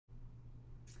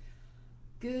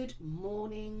Good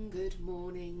morning, good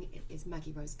morning. It is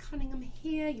Maggie Rose Cunningham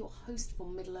here, your host for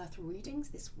Middle Earth Readings,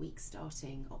 this week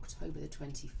starting October the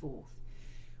 24th.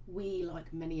 We,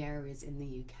 like many areas in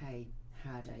the UK,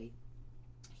 had a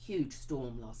huge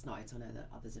storm last night. I know that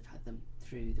others have had them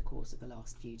through the course of the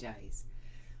last few days.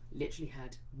 Literally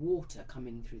had water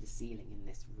coming through the ceiling in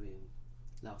this room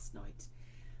last night.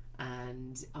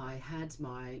 And I had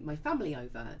my family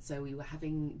over, so we were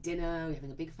having dinner, we were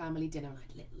having a big family dinner, and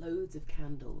I'd lit loads of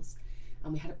candles,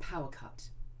 and we had a power cut,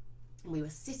 and we were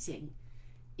sitting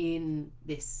in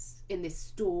this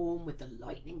storm with the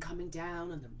lightning coming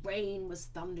down, and the rain was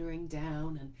thundering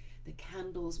down, and the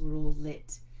candles were all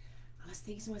lit. I was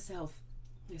thinking to myself,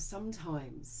 you know,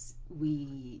 sometimes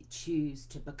we choose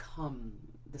to become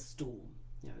the storm,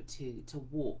 you know, to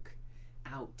walk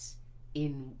out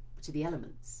into the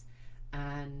elements.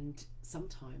 And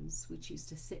sometimes we choose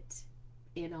to sit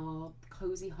in our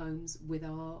cozy homes with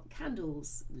our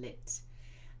candles lit,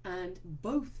 and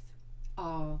both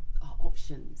are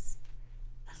options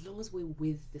as long as we're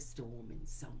with the storm in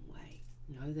some way.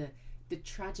 You know, the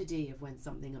tragedy of when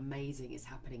something amazing is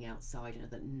happening outside, you know,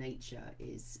 that nature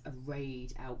is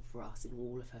arrayed out for us in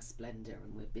all of her splendor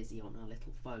and we're busy on our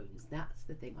little phones. That's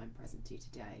the thing I'm present to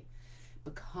today.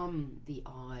 Become the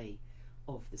eye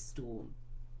of the storm.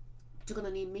 Took on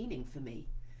a new meaning for me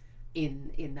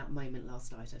in that moment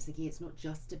last night. I was thinking it's not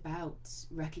just about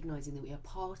recognizing that we are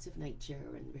part of nature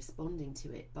and responding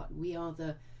to it, but we are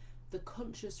the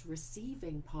conscious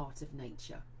receiving part of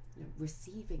nature, you know,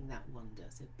 receiving that wonder.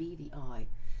 So be the eye,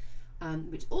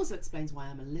 which also explains why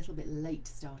I'm a little bit late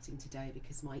starting today,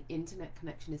 because my internet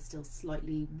connection is still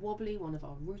slightly wobbly. One of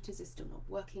our routers is still not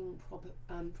working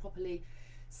properly.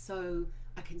 So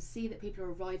I can see that people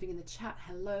are arriving in the chat.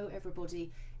 Hello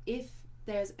everybody. If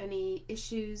there's any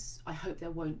issues, I hope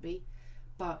there won't be,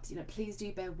 but you know, please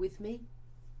do bear with me.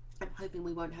 I'm hoping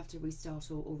we won't have to restart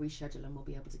or reschedule, and we'll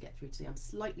be able to get through today. I'm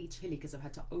slightly chilly because I've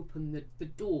had to open the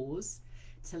doors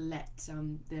to let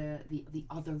the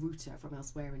other router from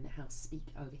elsewhere in the house speak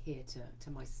over here to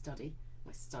my study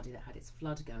that had its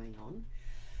flood going on.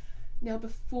 Now,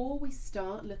 before we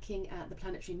start looking at the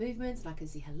planetary movements, and I can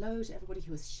see hello to everybody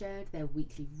who has shared their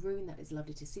weekly rune. That is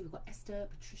lovely to see. We've got Esther,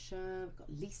 Patricia, we've got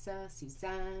Lisa,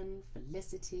 Suzanne,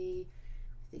 Felicity.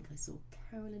 I think I saw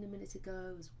Carolyn a minute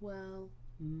ago as well.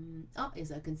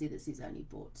 Yes, I can see that Suzanne, you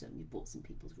bought some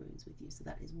people's runes with you, so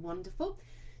that is wonderful.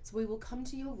 So we will come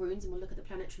to your runes and we'll look at the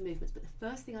planetary movements. But the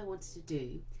first thing I wanted to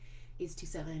do is to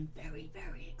say I am very,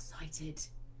 very excited.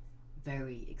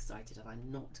 Very excited, and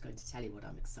I'm not going to tell you what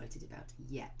I'm excited about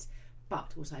yet,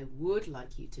 but what I would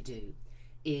like you to do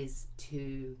is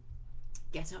to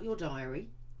get out your diary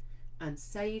and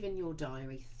save in your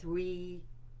diary 3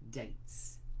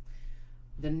 dates: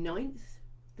 the 9th,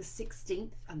 the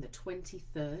 16th and the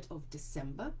 23rd of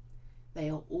December. They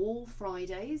are all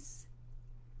Fridays,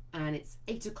 and it's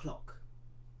 8 o'clock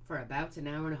for about an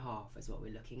hour and a half is what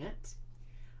we're looking at.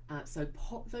 So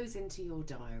pop those into your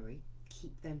diary.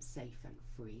 Keep them safe and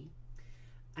free.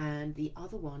 And the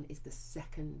other one is the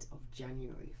 2nd of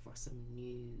January for some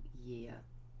New Year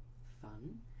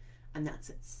fun, and that's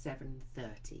at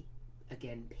 7:30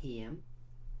 again PM,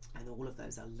 and all of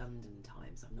those are London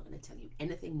times. I'm not going to tell you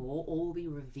anything more, all will be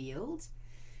revealed,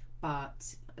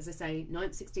 but as I say,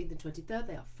 9th, 16th and 23rd,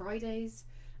 they are Fridays,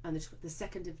 and the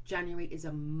 2nd of January is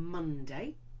a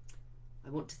Monday. I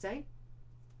want to say,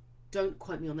 don't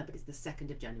quote me on that, but it's the 2nd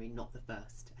of January, not the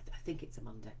 1st. I think it's a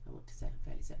Monday. I want to say, I'm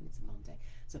fairly certain it's a Monday.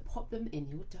 So pop them in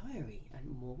your diary and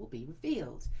more will be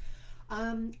revealed.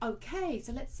 Okay,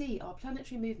 so let's see our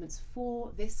planetary movements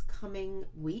for this coming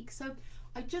week. So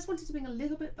I just wanted to bring a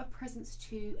little bit of presence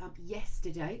to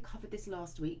yesterday. Covered this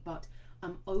last week, but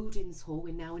Odin's Hall.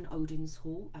 We're now in Odin's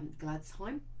Hall,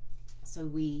 Gladsheim. So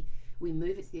we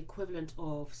move. It's the equivalent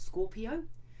of Scorpio.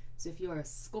 So if you're a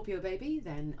Scorpio baby,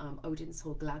 then Odin's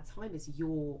Hall Gladsheim is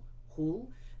your hall.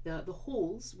 The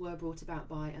halls were brought about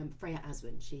by Freya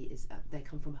Aswin. She is. They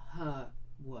come from her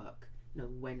work. You know,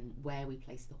 where we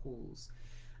place the halls,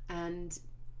 and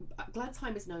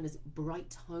Gladsheim is known as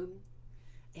Bright Home.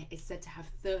 It is said to have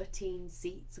 13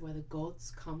 seats where the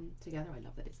gods come together. I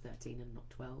love that it's 13 and not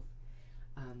 12.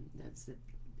 That's the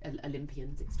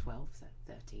Olympians. It's 12, so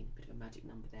 13. A bit of a magic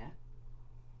number there.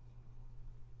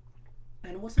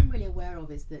 And what I'm really aware of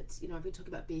is that, you know, I've been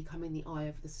talking about becoming the eye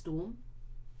of the storm.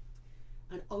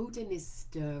 And Odin is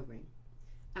stirring.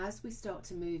 As we start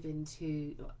to move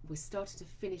into, we're starting to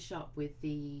finish up with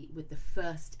the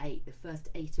first 8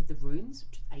 of the runes,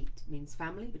 which 8 means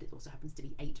family, but it also happens to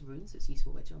be 8 runes, so it's a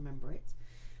useful way to remember it.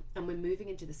 And we're moving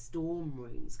into the storm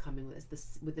runes, coming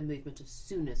with the movement of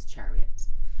Suna's chariot.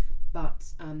 But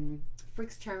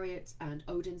Frigg's chariot and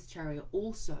Odin's chariot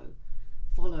also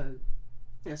follow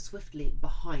swiftly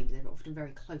behind. They're often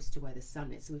very close to where the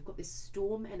sun is. So we've got this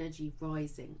storm energy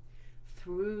rising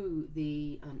through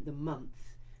the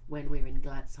month when we're in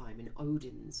Gladsheim, in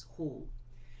Odin's hall.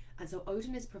 And so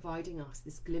Odin is providing us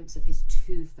this glimpse of his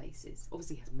two faces.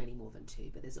 Obviously he has many more than two,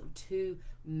 but there's sort of two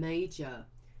major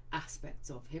aspects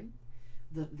of him.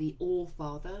 The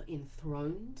All-Father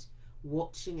enthroned,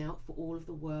 watching out for all of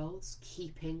the worlds,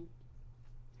 keeping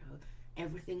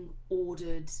everything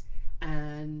ordered,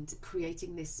 and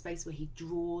creating this space where he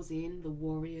draws in the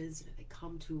warriors. They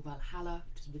come to Valhalla,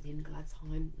 which is within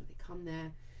Gladsheim. They come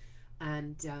there,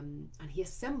 and he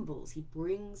assembles. He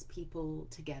brings people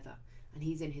together, and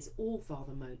he's in his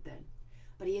All-Father mode then.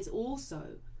 But he is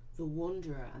also the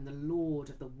wanderer and the lord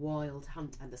of the wild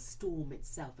hunt and the storm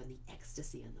itself and the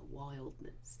ecstasy and the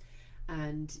wildness.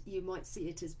 And you might see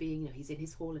it as being, he's in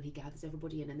his hall and he gathers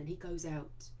everybody in, and then he goes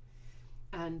out.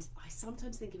 And I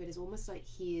sometimes think of it as almost like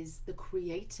he is the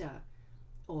creator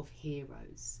of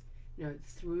heroes.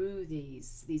 Through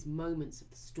these moments of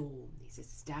the storm, he says,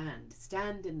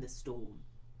 stand in the storm.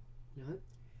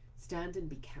 Stand and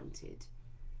be counted.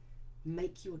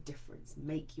 Make your difference,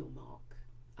 make your mark,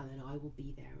 and then I will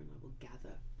be there and I will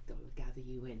gather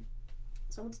you in.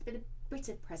 So I wanted a bit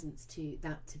of presence to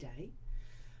that today.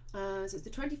 So it's the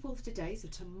 24th today, so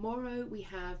tomorrow we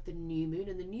have the new moon,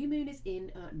 and the new moon is in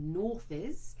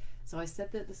Northes. So I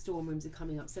said that the storm runes are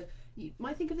coming up. So you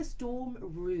might think of the storm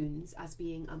runes as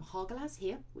being Hagalaz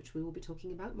here, which we will be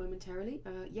talking about momentarily.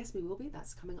 Yes, we will be.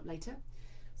 That's coming up later.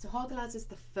 So Hagalaz is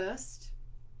the first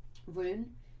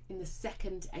rune in the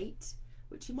second 8,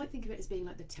 which you might think of it as being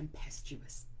like the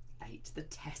tempestuous 8, the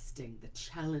testing, the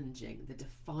challenging, the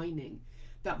defining.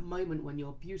 That moment when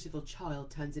your beautiful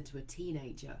child turns into a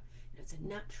teenager. It's a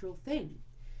natural thing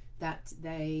that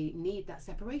they need that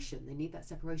separation. They need that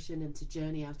separation and to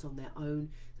journey out on their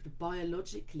own. Sort of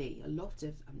biologically, a lot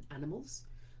of animals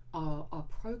are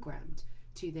programmed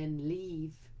to then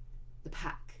leave the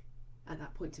pack at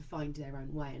that point to find their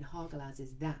own way. And Hagalaz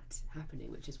is that happening,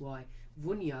 which is why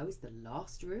Vunyo is the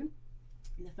last rune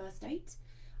in the first 8.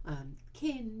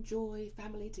 Kin, joy,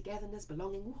 family, togetherness,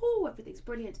 belonging, woohoo, everything's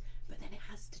brilliant, but then it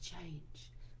has to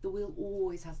change. The wheel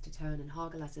always has to turn, and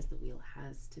Hagalaz says the wheel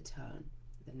has to turn.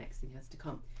 The next thing has to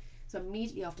come. So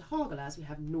immediately after Hagalaz we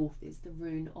have Northes, the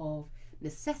rune of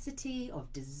necessity,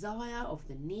 of desire, of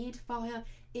the need fire.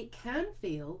 It can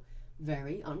feel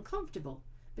very uncomfortable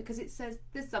because it says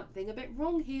there's something a bit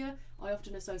wrong here. I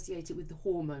often associate it with the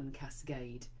hormone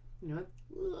cascade,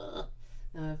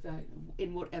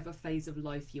 in whatever phase of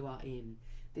life you are in,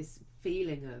 this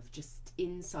feeling of just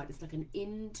inside. It's like an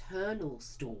internal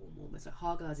storm, almost like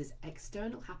Hagalaz is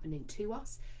external, happening to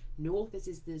us. Northes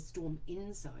is the storm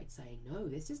inside, saying no,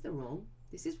 this is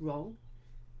wrong,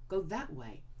 go that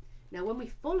way. Now when we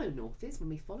follow Northes, when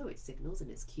we follow its signals and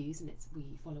its cues, and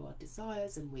we follow our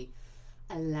desires and we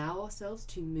allow ourselves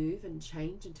to move and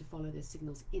change and to follow the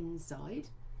signals inside,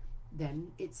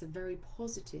 then it's a very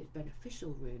positive,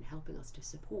 beneficial rune, helping us to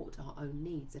support our own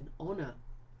needs and honour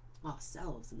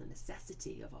ourselves and the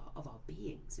necessity of our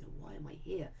beings. Why am I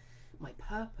here? My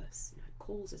purpose. It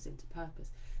calls us into purpose,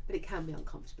 but it can be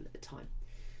uncomfortable at the time.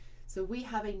 So we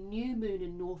have a new moon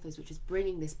in Northes, which is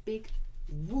bringing this big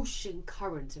whooshing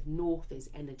current of Northes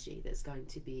energy that's going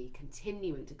to be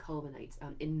continuing to culminate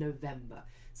in November.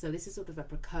 So this is sort of a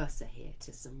precursor here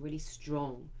to some really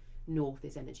strong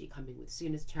Northes energy coming with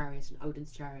Suna's chariot and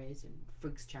Odin's chariot and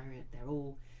Frigg's chariot. They're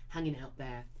all hanging out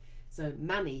there. So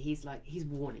Mani, he's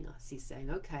warning us. He's saying,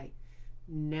 okay,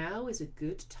 now is a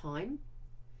good time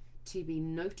to be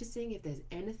noticing if there's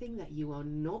anything that you are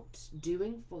not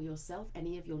doing for yourself,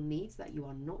 any of your needs that you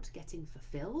are not getting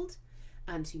fulfilled,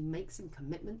 and to make some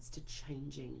commitments to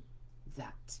changing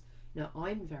that. Now,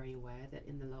 I'm very aware that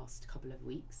in the last couple of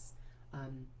weeks,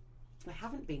 I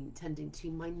haven't been tending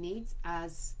to my needs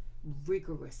as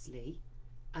rigorously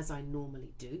as I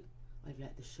normally do. I've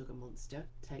let the sugar monster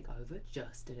take over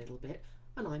just a little bit,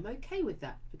 and I'm okay with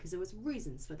that because there was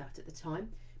reasons for that at the time.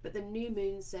 But the new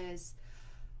moon says,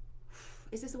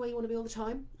 is this the way you want to be all the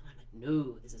time? And I'm like,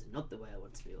 no, this is not the way I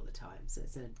want to be all the time. So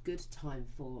it's a good time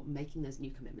for making those new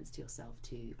commitments to yourself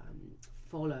to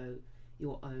follow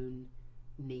your own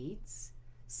needs,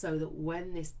 so that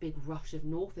when this big rush of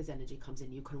Northes energy comes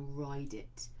in, you can ride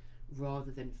it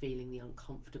rather than feeling the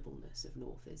uncomfortableness of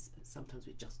Northes. Sometimes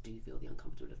we just do feel the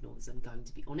uncomfortableness of Northes, I'm going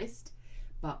to be honest,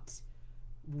 but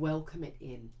welcome it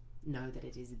in. Know that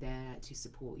it is there to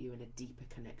support you in a deeper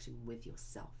connection with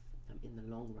yourself in the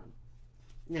long run.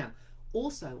 Now,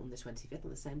 also on the 25th,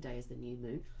 on the same day as the new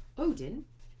moon, Odin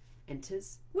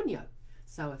enters Wunyo.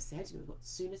 So I've said, we've got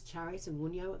Suna's chariot and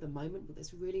Wunyo at the moment with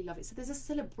this really lovely. So there's a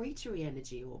celebratory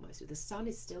energy almost. The sun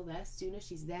is still there. Suna,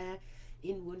 she's there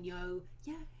in Wunyo.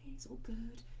 Yeah, it's all good.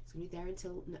 It's going to be there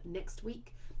until next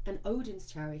week. And Odin's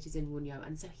chariot is in Wunyo.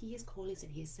 And so he is calling us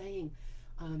and he is saying,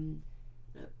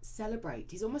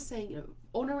 celebrate. He's almost saying,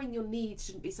 honouring your needs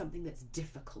shouldn't be something that's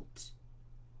difficult.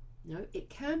 It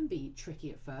can be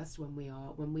tricky at first when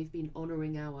we've been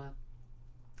honouring our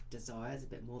desires a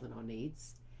bit more than our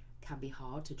needs. Can be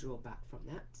hard to draw back from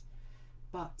that,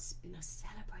 but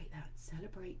celebrate that.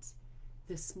 Celebrate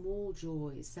the small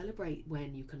joys. Celebrate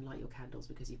when you can light your candles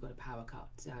because you've got a power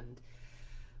cut, and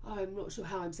I'm not sure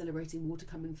how I'm celebrating water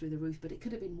coming through the roof, but it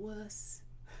could have been worse.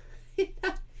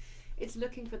 It's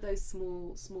looking for those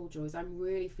small joys. I'm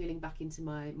really feeling back into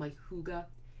my hygge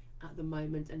at the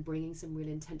moment and bringing some real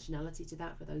intentionality to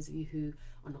that. For those of you who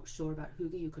are not sure about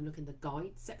hygge, you can look in the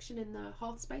guide section in the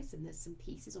hearth space, and there's some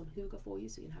pieces on hygge for you,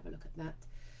 so you can have a look at that.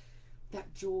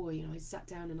 That joy. I sat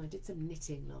down and I did some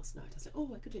knitting last night. I was like,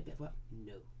 oh, I could do a bit of work.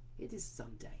 No, it is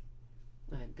Sunday.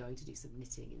 I am going to do some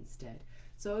knitting instead.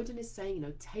 So Odin is saying,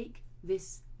 take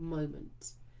this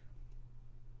moment.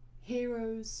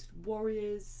 Heroes,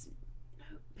 warriors,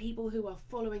 people who are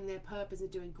following their purpose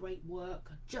and doing great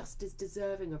work are just as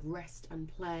deserving of rest and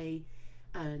play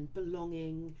and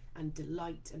belonging and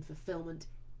delight and fulfillment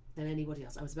than anybody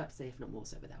else. I was about to say if not more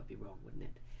so, but that would be wrong, wouldn't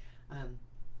it?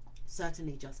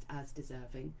 Certainly just as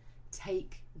deserving.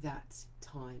 Take that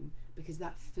time because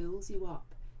that fills you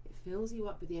up. It fills you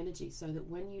up with the energy so that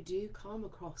when you do come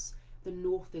across the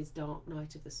north is dark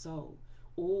night of the soul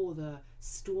or the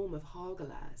storm of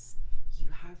Hagalaz, you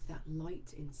have that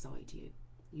light inside you.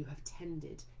 You have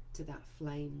tended to that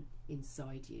flame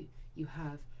inside you. You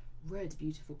have read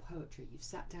beautiful poetry. You've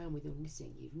sat down with your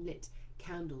knitting. You've lit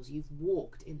candles. You've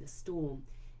walked in the storm.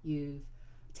 You've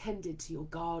tended to your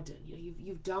garden.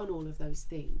 You've done all of those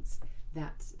things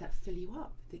that fill you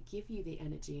up, that give you the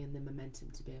energy and the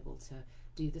momentum to be able to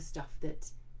do the stuff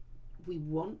that we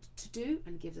want to do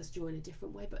and gives us joy in a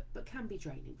different way, but can be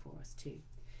draining for us too.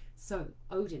 So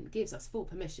Odin gives us full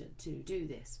permission to do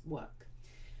this work.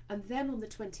 And then on the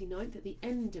 29th, at the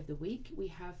end of the week, we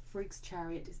have Frigg's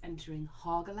chariot is entering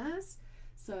Hagalaz.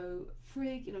 So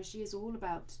Frigg, she is all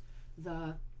about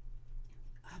the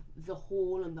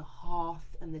hall and the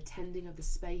hearth and the tending of the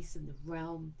space and the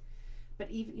realm. But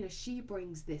even, she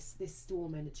brings this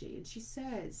storm energy, and she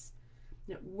says,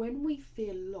 when we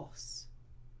fear loss,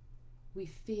 we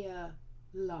fear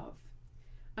love.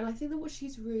 And I think that what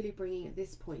she's really bringing at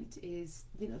this point is,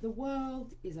 the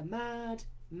world is a mad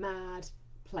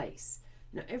place.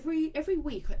 Every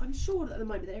week, I'm sure at the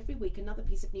moment that every week another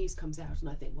piece of news comes out and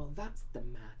I think, well, that's the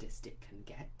maddest it can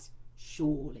get.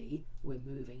 Surely we're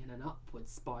moving in an upward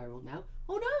spiral now.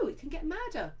 Oh no, it can get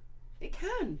madder. It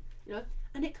can,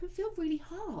 and it can feel really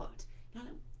hard.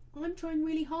 I'm trying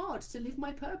really hard to live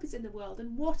my purpose in the world,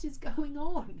 and what is going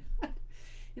on?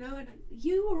 And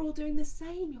you are all doing the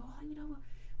same.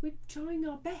 We're trying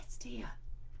our best here,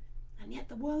 and yet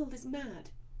the world is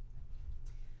mad.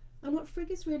 And what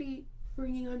Frigg is really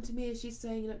bringing home to me is she's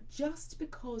saying, just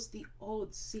because the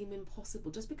odds seem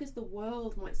impossible, just because the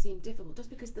world might seem difficult,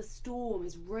 just because the storm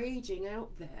is raging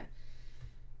out there,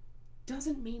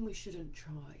 doesn't mean we shouldn't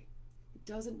try. It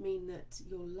doesn't mean that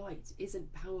your light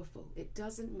isn't powerful. It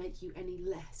doesn't make you any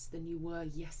less than you were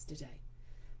yesterday.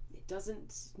 It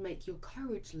doesn't make your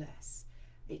courage less.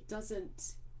 It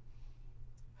doesn't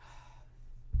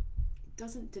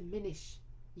diminish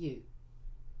you.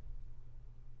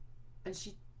 And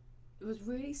she was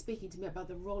really speaking to me about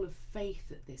the role of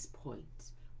faith at this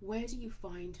point. Where do you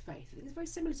find faith? I think it's very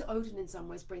similar to Odin in some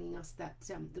ways, bringing us that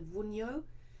the Wunyo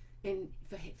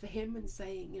for him and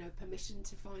saying, permission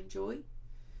to find joy.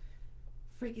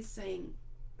 Frigg is saying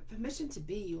permission to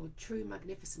be your true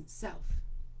magnificent self.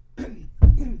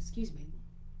 Excuse me.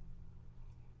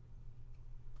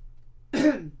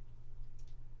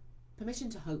 Permission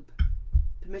to hope.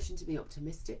 Permission to be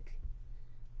optimistic.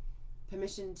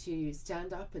 Permission to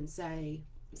stand up and say,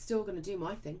 I'm still going to do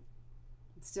my thing.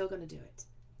 I'm still going to do it.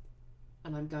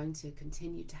 And I'm going to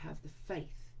continue to have the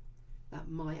faith that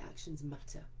my actions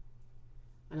matter.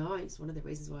 And it's one of the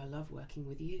reasons why I love working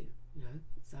with you.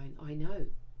 So I know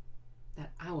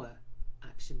that our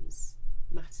actions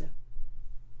matter.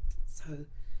 So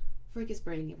Frigg is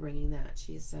bringing that.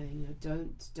 She is saying,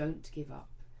 don't give up.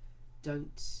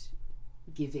 Don't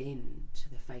give in to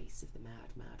the face of the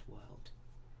mad world.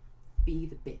 Be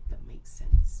the bit that makes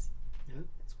sense.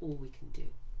 That's all we can do.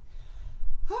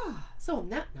 So on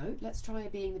that note, let's try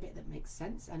being the bit that makes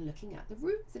sense and looking at the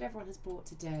roots that everyone has brought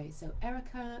today. So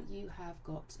Erica, you have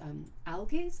got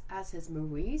Algiz, as has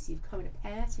Maurice. You've come in a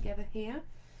pair together here.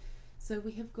 So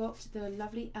we have got the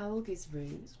lovely Algiz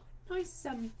rune. Nice.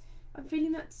 I'm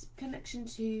feeling that connection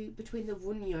between the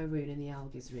Runyo rune and the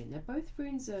Algiz rune. They're both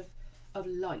runes of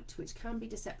light, which can be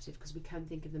deceptive because we can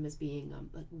think of them as being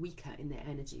like weaker in their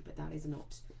energy, but that is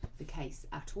not the case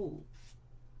at all.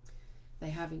 They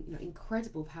have, you know,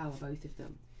 incredible power, both of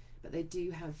them, but they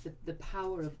do have the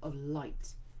power of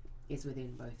light is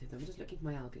within both of them. I'm just looking for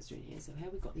my Algiz rune here. So here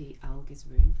we've got the Algiz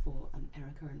rune for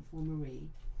Erica and for Marie.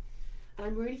 And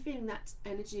I'm really feeling that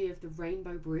energy of the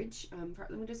rainbow bridge.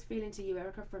 Let me just feel into you,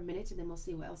 Erica, for a minute, and then we'll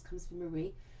see what else comes from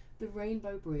Marie. The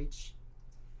rainbow bridge,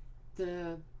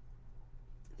 the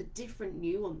different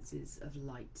nuances of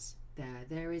light there.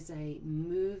 There is a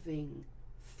moving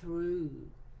through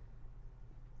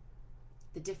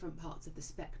the different parts of the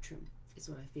spectrum, is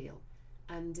what I feel.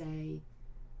 And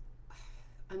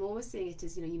I'm almost seeing it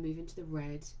as, you know, you move into the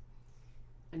red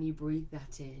and you breathe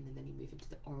that in, and then you move into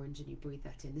the orange and you breathe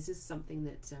that in. This is something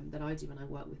that that I do when I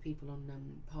work with people on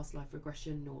past life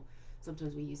regression, or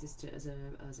sometimes we use this as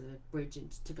a bridge and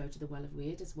to go to the well of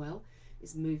weird as well.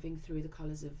 Is moving through the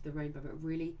colours of the rainbow, but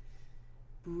really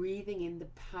breathing in the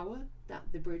power that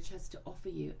the bridge has to offer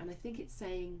you. And I think it's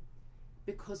saying,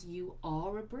 because you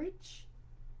are a bridge,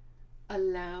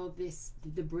 allow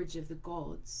the bridge of the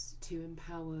gods to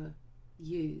empower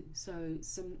you. So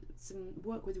some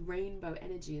work with rainbow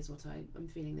energy is what I'm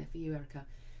feeling there for you, Erica.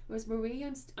 Whereas Marie,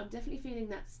 I'm definitely feeling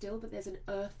that still, but there's an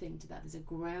earthing to that. There's a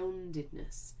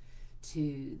groundedness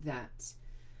to that.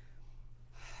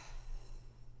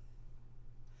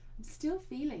 I'm still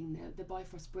feeling the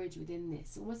Bifrost Bridge within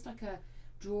this, almost like a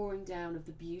drawing down of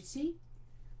the beauty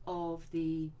of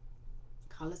the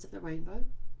colours of the rainbow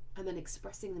and then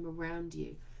expressing them around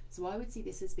you. So I would see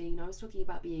this as being, I was talking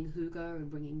about being hygge and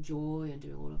bringing joy and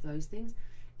doing all of those things.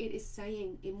 It is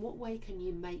saying, in what way can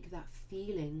you make that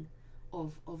feeling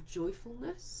of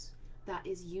joyfulness that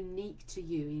is unique to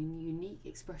you, in unique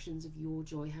expressions of your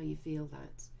joy, how you feel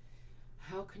that?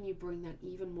 How can you bring that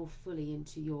even more fully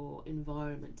into your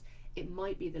environment? It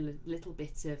might be the little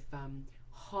bit of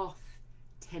hearth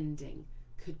tending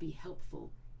could be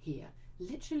helpful here.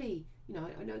 Literally, you know,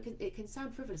 I know it can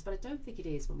sound frivolous, but I don't think it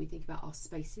is when we think about our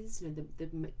spaces, you know,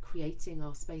 the creating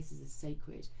our spaces as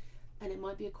sacred. And it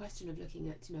might be a question of looking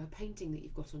at, you know, a painting that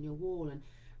you've got on your wall and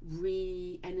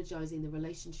re-energizing the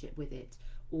relationship with it,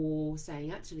 or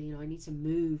saying, actually, you know, I need to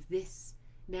move this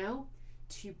now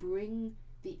to bring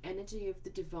the energy of the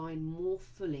divine more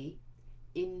fully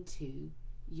into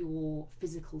your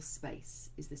physical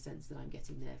space, is the sense that I'm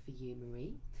getting there for you,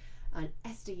 Marie. And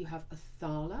Esther, you have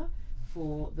Athala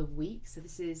for the week. So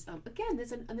this is, again,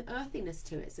 there's an earthiness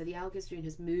to it. So the Algiz rune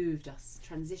has moved us,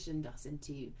 transitioned us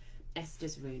into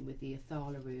Esther's rune with the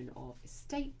Athala rune of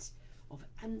estate, of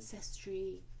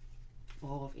ancestry,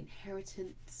 of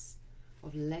inheritance,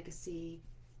 of legacy.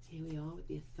 Here we are with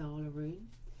the Athala rune.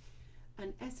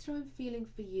 And Esther, I'm feeling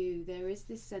for you, there is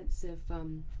this sense of,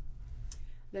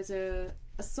 there's a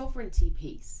sovereignty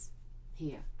piece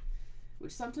here,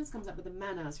 which sometimes comes up with the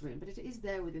Manaz rune, but it is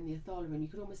there within the Athala rune. You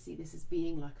could almost see this as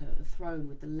being like a throne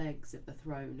with the legs of the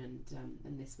throne,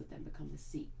 and this would then become the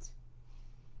seat.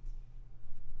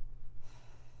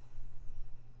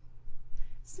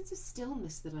 Sense of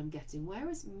stillness that I'm getting,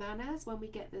 whereas Manaz, when we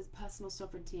get this personal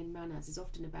sovereignty in Manaz, is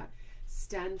often about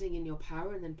standing in your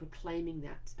power and then proclaiming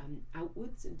that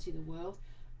outwards into the world.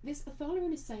 This Athala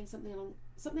rune is saying something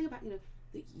about, you know,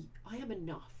 that I am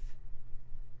enough.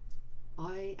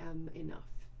 I am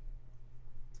enough.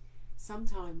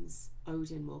 Sometimes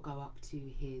Odin will go up to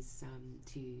his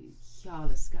to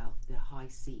Hjarlaskald, the high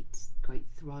seat, great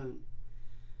throne,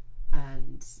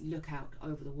 and look out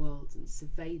over the world and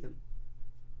survey them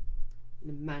in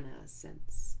a Manaz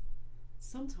sense.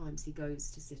 Sometimes he goes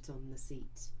to sit on the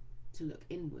seat to look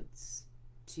inwards,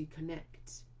 to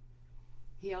connect.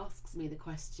 He asks me the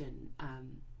question,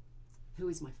 who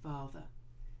is my father?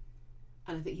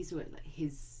 And I think he's talking like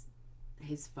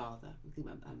his father,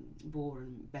 Bor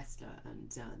and Bestla,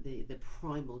 and the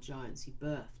primal giants who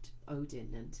birthed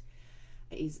Odin, and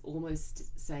is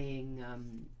almost saying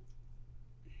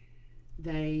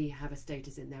they have a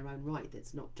status in their own right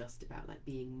that's not just about like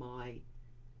being my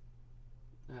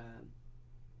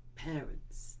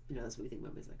parents. You know, that's what we think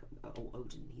when it's like, oh,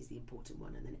 Odin, he's the important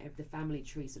one, and then the family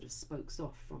tree sort of spokes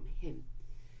off from him.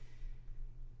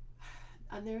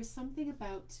 And there is something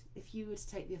about, if you were to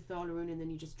take the Athala rune and then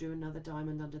you just drew another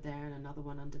diamond under there and another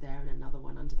one under there and another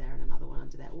one under there and another one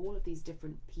under there, all of these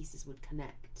different pieces would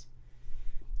connect.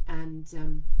 And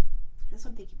that's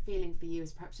what I'm feeling for you,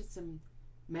 is perhaps just some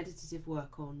meditative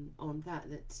work on that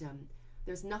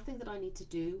there's nothing that I need to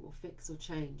do or fix or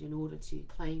change in order to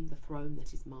claim the throne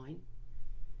that is mine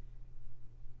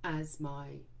as my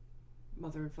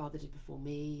mother and father did before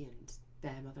me, and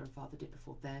their mother and father did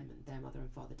before them, and their mother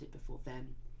and father did before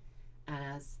them. And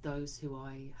as those who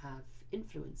I have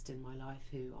influenced in my life,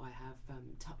 who I have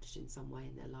touched in some way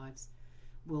in their lives,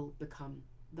 will become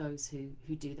those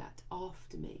who do that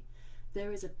after me.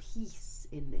 There is a peace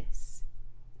in this,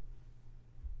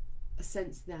 a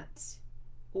sense that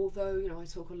although, you know, I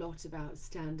talk a lot about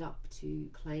stand up to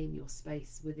claim your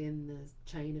space within the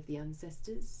chain of the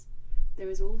ancestors, there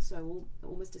is also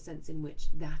almost a sense in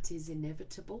which that is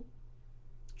inevitable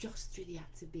just through the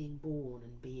act of being born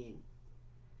and being.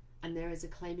 And there is a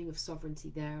claiming of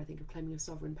sovereignty there, I think, a claiming of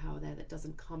sovereign power there that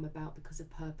doesn't come about because of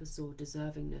purpose or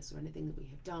deservingness or anything that we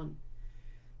have done,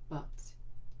 but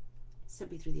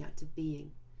simply through the act of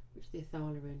being, which the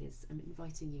Athala rune is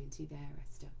inviting you into there,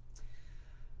 Esther.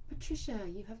 Patricia,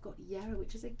 you have got Yarrow,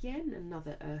 which is again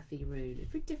another earthy rune, a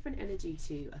very different energy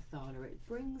to Athala. It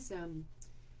brings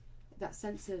that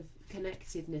sense of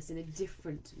connectiveness in a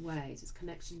different way. So it's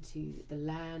connection to the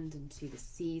land and to the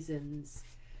seasons.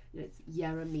 You know,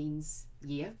 Yarrow means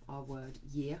year. Our word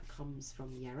year comes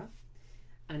from Yarrow,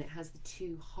 and it has the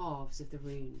two halves of the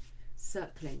rune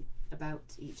circling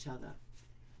about each other.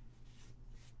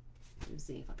 Let me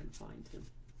see if I can find them.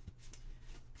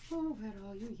 Oh, where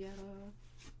are you, Yarrow?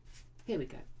 Here we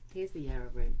go. Here's the Yarrow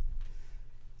rune.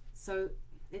 So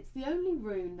it's the only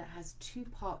rune that has two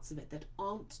parts of it that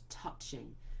aren't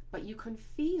touching, but you can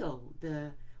feel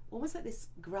the almost like this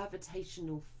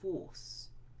gravitational force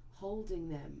holding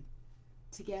them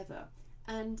together.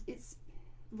 And it's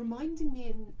reminding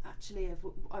me actually of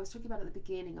what I was talking about at the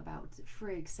beginning about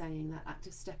Frigg saying that act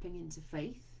of stepping into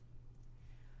faith.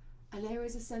 And there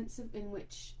is a sense of in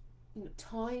which, you know,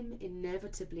 time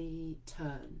inevitably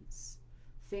turns.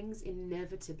 Things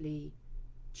inevitably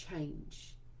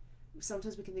change.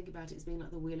 Sometimes we can think about it as being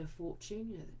like the wheel of fortune,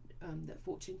 you know, that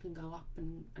fortune can go up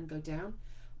and go down.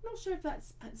 I'm not sure if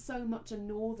that's so much a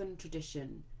northern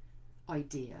tradition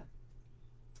idea.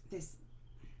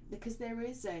 Because there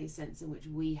is a sense in which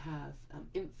we have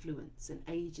influence and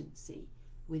agency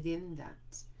within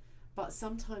that. But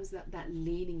sometimes that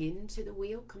leaning into the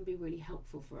wheel can be really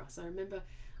helpful for us. I remember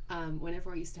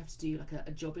whenever I used to have to do like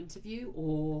a job interview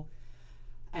or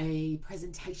a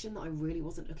presentation that I really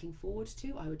wasn't looking forward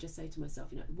to, I would just say to myself,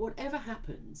 you know, whatever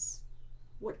happens,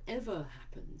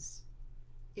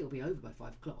 it will be over by 5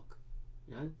 o'clock.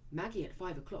 You know, Maggie at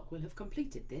 5 o'clock will have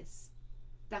completed this.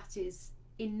 That is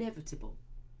inevitable.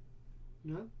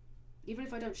 You know, even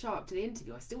if I don't show up to the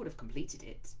interview, I still would have completed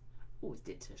it. Always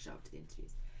did to show up to the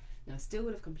interviews. Now I still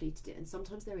would have completed it, and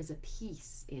sometimes there is a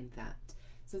peace in that.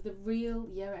 So the real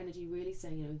Yarrow energy really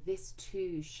saying, you know, this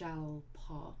too shall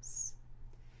pass.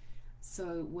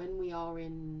 So when we are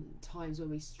in times where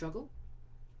we struggle,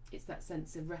 it's that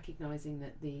sense of recognizing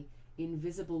that the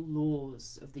invisible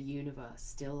laws of the universe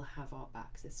still have our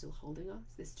backs. They're still holding us.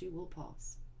 This too will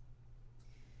pass.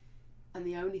 And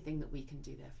the only thing that we can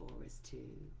do, therefore, is to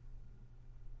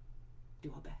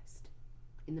do our best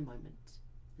in the moment.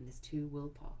 And this too will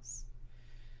pass.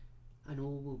 And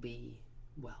all will be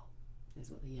well,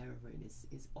 is what the Yarrow rune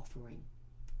is offering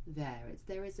there.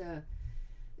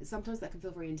 Sometimes that can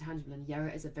feel very intangible, and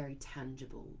Yarrow is a very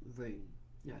tangible rune.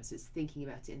 You know, so it's thinking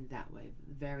about it in that way,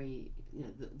 very, you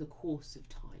know, the course of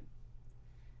time.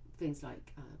 Things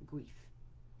like grief,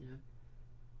 you know,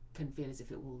 can feel as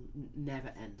if it will never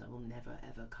end. I will never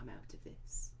ever come out of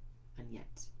this, and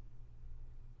yet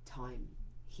time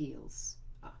heals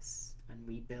us and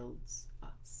rebuilds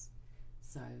us.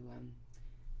 So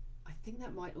I think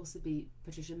that might also be,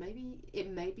 Patricia, maybe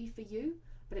it may be for you,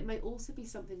 but it may also be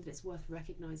something that it's worth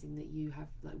recognizing that you have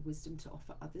like wisdom to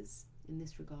offer others in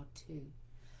this regard too.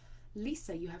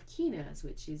 Lisa, you have Keeners,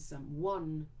 which is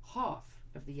one half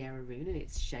of the Yarrow rune in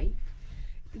its shape.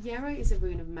 Yarrow is a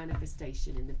rune of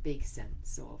manifestation in the big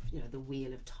sense of, you know, the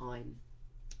wheel of time,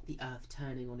 the earth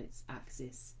turning on its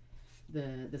axis,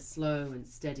 the slow and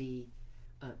steady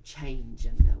change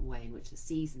and the way in which the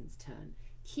seasons turn.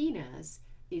 Keeners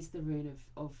is the rune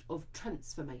of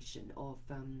transformation, of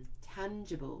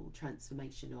tangible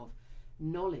transformation, of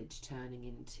knowledge turning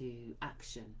into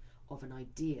action, of an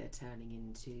idea turning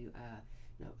into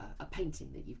a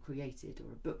painting that you've created,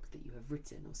 or a book that you have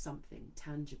written, or something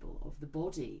tangible, of the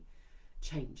body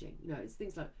changing. You know, it's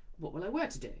things like, what will I wear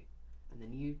today? And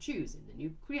then you choose, and then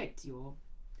you create your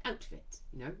outfit.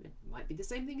 You know, it might be the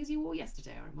same thing as you wore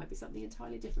yesterday, or it might be something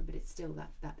entirely different, but it's still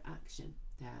that action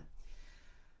there.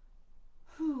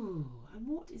 And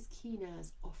what is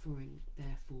Keeners offering,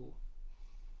 therefore?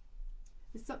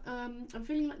 I'm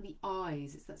feeling like the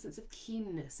eyes. It's that sense of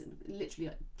keenness, and literally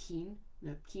like keen,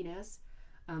 Keeners.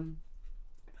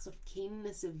 Sort of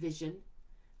keenness of vision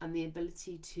and the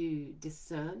ability to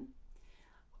discern.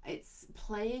 it's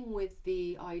playing with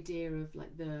the idea of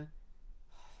like the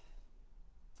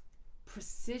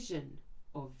precision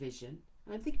of vision.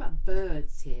 And I'm thinking about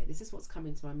birds here. This is what's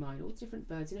coming to my mind. All the different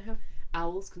birds. You know how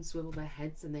owls can swivel their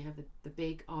heads and they have the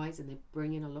big eyes and they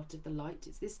bring in a lot of the light.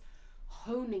 It's this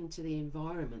honing to the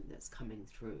environment that's coming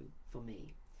through for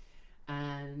me.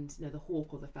 And you know, the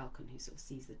hawk or the falcon who sort of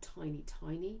sees the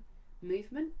tiny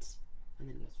movement and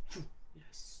then goes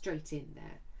straight in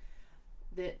there.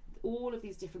 That all of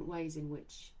these different ways in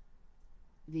which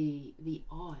the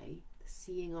eye, the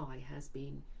seeing eye, has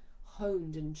been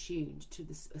honed and tuned to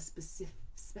a specific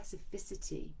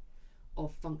specificity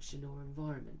of function or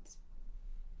environment.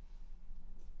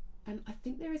 And I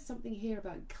think there is something here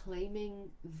about claiming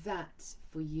that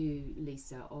for you,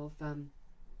 Lisa, of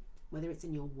whether it's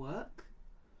in your work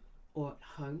or at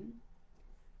home,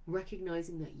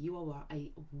 recognizing that you are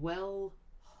a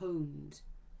well-honed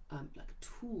like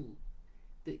tool,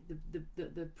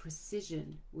 the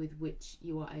precision with which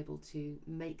you are able to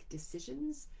make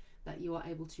decisions, that you are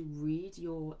able to read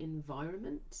your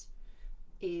environment,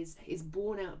 is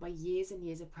borne out by years and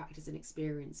years of practice and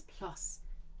experience plus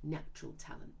natural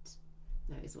talent.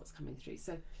 That is what's coming through.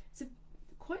 So it's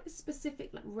quite a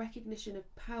specific like recognition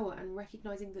of power and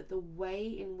recognizing that the way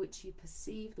in which you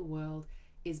perceive the world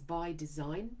is by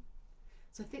design.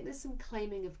 So I think there's some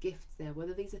claiming of gifts there,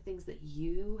 whether these are things that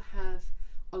you have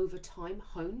over time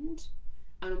honed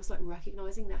and almost like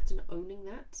recognizing that and owning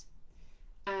that,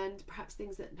 and perhaps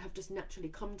things that have just naturally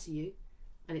come to you,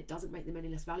 and it doesn't make them any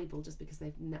less valuable just because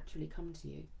they've naturally come to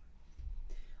you.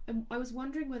 And I was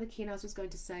wondering whether Kianaz was going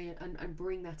to say and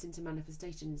bring that into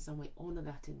manifestation in some way, honour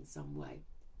that in some way.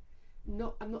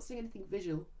 I'm not seeing anything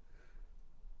visual,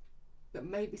 but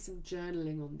maybe some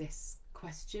journaling on this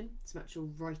question, some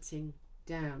actual writing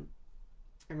down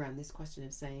around this question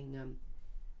of saying,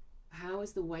 how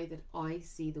is the way that I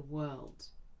see the world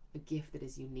a gift that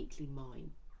is uniquely mine?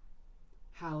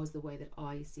 How is the way that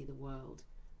I see the world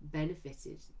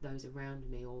benefited those around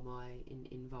me or my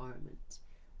environment?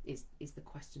 Is the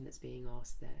question that's being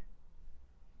asked there.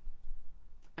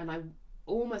 And I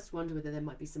almost wonder whether there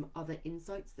might be some other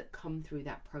insights that come through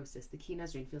that process. The Key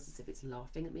Nazarene feels as if it's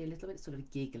laughing at me a little bit, sort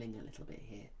of giggling a little bit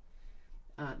here.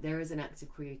 There is an act of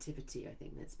creativity, I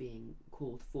think, that's being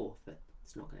called forth, but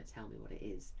it's not going to tell me what it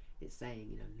is. It's saying,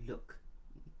 you know, look,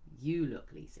 you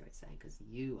look, Lisa, it's saying, because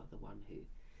you are the one who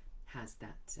has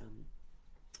that,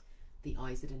 the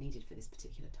eyes that are needed for this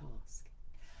particular task.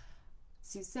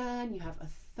 Suzanne, you have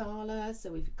Athala.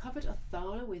 So we've covered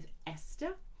Athala with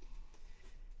Esther.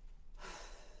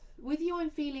 With you,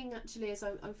 I'm feeling actually, as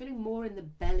I'm feeling more in the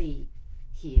belly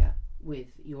here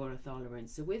with your Athala. And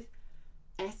so with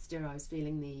Esther, I was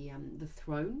feeling the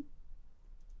throne.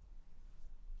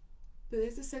 But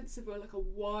there's a sense of like a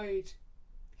wide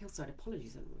hillside.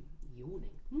 Apologies, I'm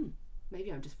yawning.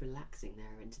 Maybe I'm just relaxing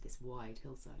there into this wide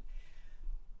hillside.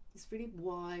 This really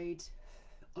wide,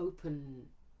 open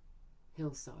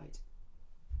hillside.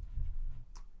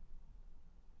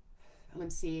 And I'm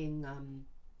seeing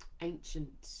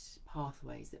ancient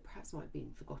pathways that perhaps might have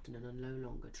been forgotten and are no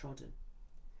longer trodden.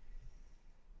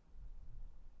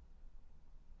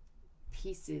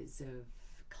 Pieces of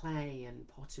clay and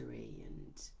pottery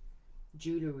and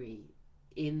jewellery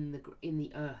in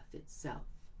the earth itself.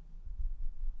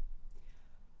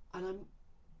 And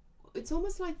it's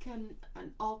almost like an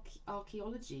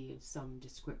archaeology of some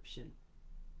description,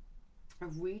 a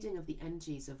reading of the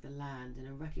energies of the land and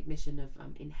a recognition of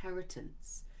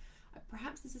inheritance.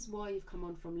 Perhaps this is why you've come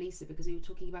on from Lisa, because we were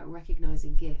talking about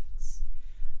recognizing gifts.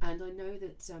 And I know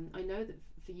that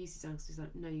for you, Suzanne, because I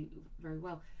know you very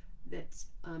well, that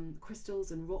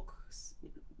crystals and rocks,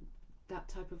 that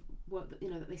type of work, that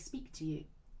that they speak to you.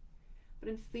 But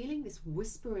I'm feeling this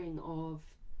whispering of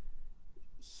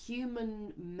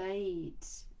human-made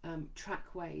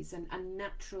trackways and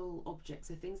natural objects,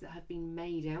 so things that have been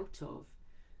made out of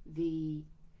the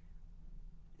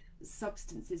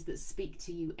substances that speak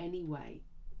to you anyway.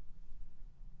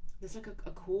 There's like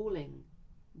a calling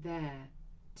there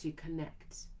to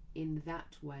connect in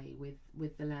that way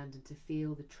with the land and to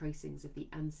feel the tracings of the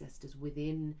ancestors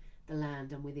within the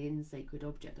land and within sacred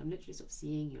object. I'm literally sort of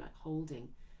seeing you like holding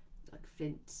like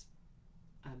flint,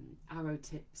 arrow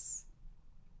tips,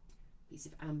 piece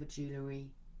of amber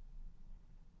jewellery.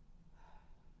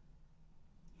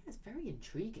 Yeah, it's very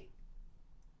intriguing.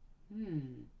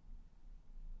 I'm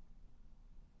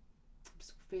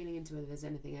just feeling into whether there's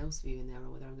anything else for you in there,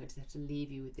 or whether I'm going to have to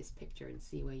leave you with this picture and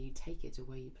see where you take it or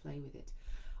where you play with it.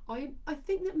 I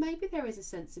think that maybe there is a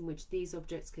sense in which these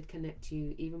objects could connect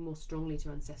you even more strongly to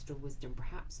ancestral wisdom,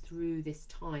 perhaps through this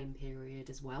time period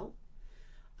as well.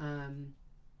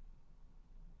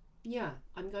 Yeah,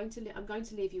 I'm going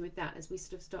to leave you with that as we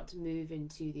sort of start to move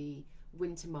into the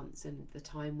winter months and the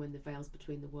time when the veils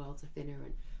between the worlds are thinner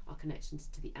and our connections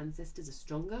to the ancestors are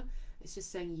stronger. It's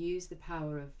just saying use the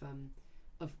power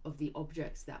of the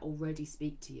objects that already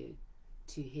speak to you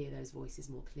to hear those voices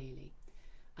more clearly.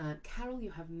 Carol,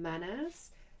 you have Manaz.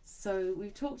 So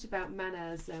we've talked about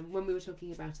Manaz when we were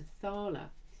talking about Athala.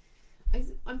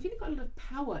 I'm feeling quite a lot of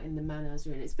power in the Manaz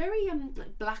rune. It's very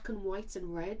like black and white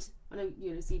and red. I know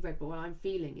you see red, but what I'm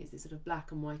feeling is this sort of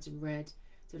black and white and red,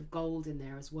 sort of gold in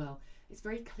there as well. It's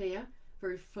very clear,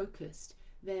 very focused.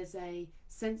 There's a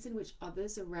sense in which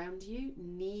others around you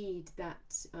need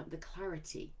that the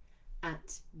clarity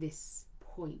at this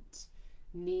point,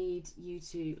 need you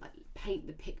to like, paint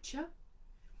the picture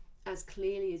as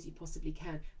clearly as you possibly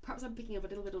can. Perhaps I'm picking up a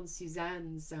little bit on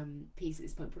Suzanne's piece at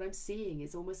this point. What I'm seeing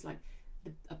is almost like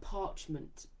a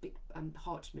parchment, big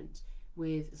parchment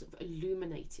with sort of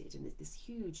illuminated, and it's this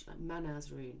huge like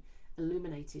Manaz rune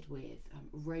illuminated with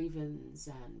ravens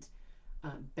and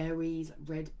berries, like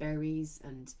red berries,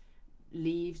 and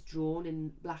leaves drawn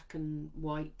in black and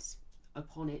white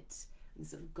upon it, and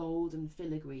sort of gold and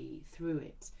filigree through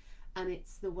it. And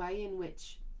it's the way in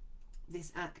which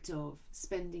this act of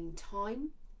spending time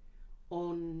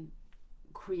on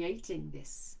creating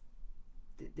this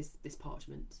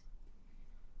parchment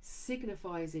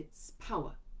signifies its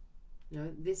power. You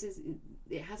know,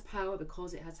 it has power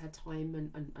because it has had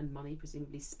time and money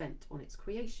presumably spent on its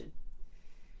creation.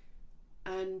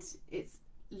 And it's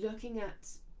looking at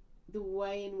the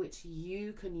way in which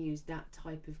you can use that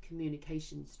type of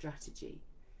communication strategy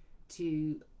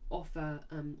to offer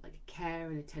like care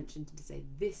and attention to say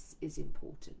this is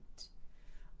important,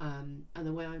 and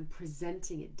the way I'm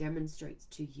presenting it demonstrates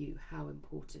to you how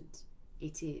important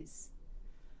it is.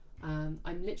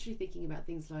 I'm literally thinking about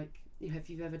things like, you know, if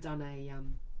you've ever done a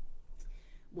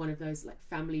one of those like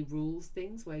family rules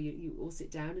things where you all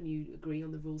sit down and you agree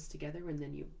on the rules together, and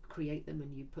then you create them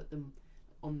and you put them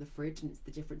on the fridge, and it's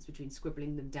the difference between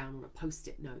scribbling them down on a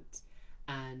post-it note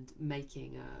and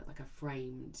making like a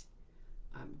framed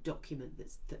document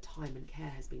that time and care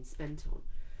has been spent on.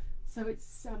 So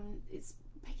it's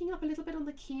picking up a little bit on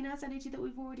the Kinaz energy that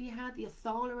we've already had, the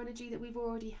Athala energy that we've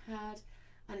already had,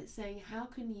 and it's saying how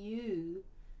can you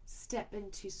step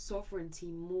into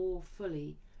sovereignty more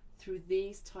fully through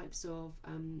these types of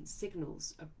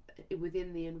signals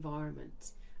within the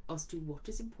environment as to what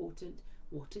is important,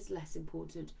 what is less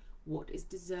important, what is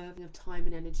deserving of time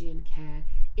and energy and care.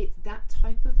 It's that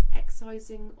type of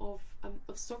excising of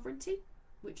sovereignty,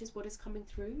 which is what is coming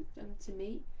through to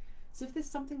me. So if there's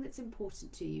something that's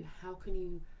important to you, how can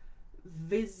you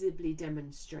visibly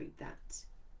demonstrate that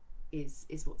is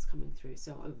what's coming through.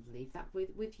 So I'll leave that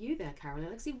with you there, Carol.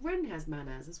 Alexi Wren has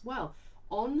Manaz as well.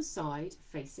 On side,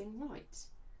 facing right.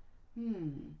 I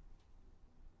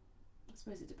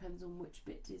suppose it depends on which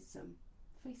bit is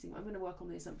facing. I'm going to work on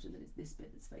the assumption that it's this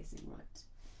bit that's facing right.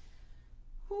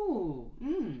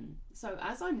 So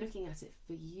as I'm looking at it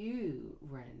for you,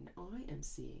 Wren, I am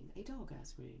seeing a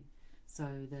Dargaz rune. So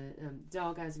the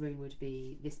Dargaz rune would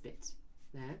be this bit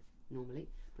there, normally,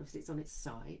 but obviously it's on its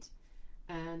side.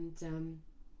 And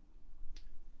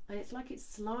it's like it's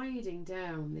sliding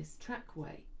down this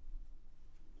trackway.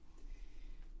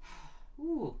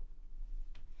 Ooh.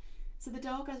 So the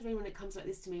Dargaz rune, when it comes like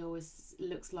this to me, always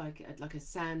looks like a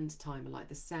sand timer, like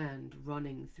the sand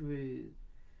running through.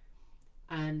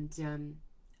 And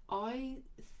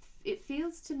it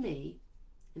feels to me,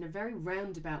 in a very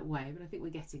roundabout way, but I think we're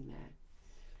getting there,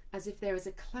 as if there is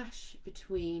a clash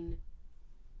between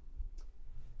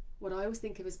what I always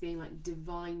think of as being like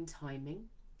divine timing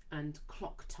and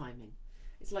clock timing.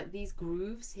 It's like these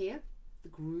grooves here, the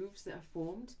grooves that are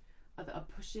formed, that are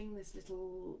pushing this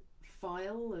little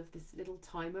file of this little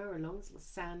timer along, this little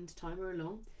sand timer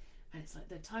along, and it's like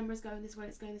the timer is going this way,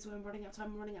 it's going this way, I'm running out of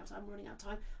time, I'm running out of time, I'm running out of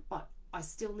time, but I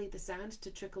still need the sand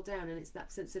to trickle down. And it's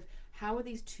that sense of how are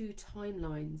these two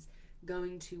timelines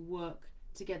going to work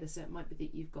together. So it might be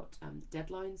that you've got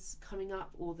deadlines coming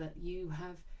up, or that you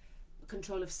have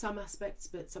control of some aspects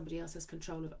but somebody else has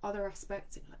control of other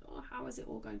aspects. It's like, oh, how is it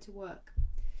all going to work?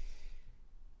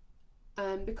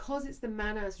 Because it's the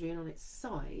Manaz rune on its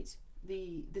side,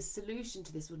 the solution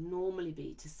to this would normally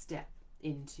be to step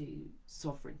into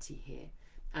sovereignty here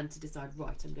and to decide,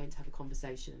 right, I'm going to have a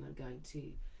conversation and I'm going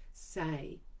to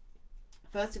say,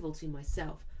 first of all, to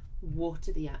myself, what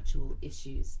are the actual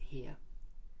issues here?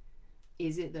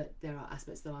 Is it that there are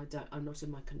aspects that I'm not in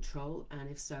my control, and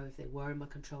if so, if they were in my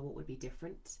control, what would be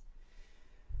different?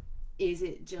 Is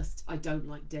it just I don't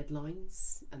like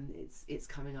deadlines and it's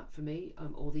coming up for me,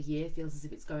 or the year feels as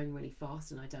if it's going really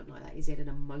fast and I don't like that? Is it an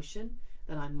emotion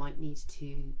that I might need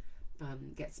to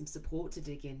get some support to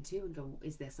dig into and go,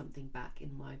 is there something back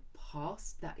in my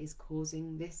past that is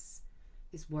causing this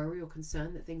worry or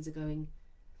concern that things are going,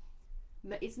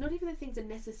 it's not even that things are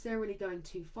necessarily going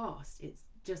too fast, it's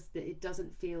just that it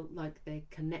doesn't feel like they're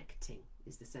connecting,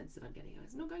 is the sense that I'm getting.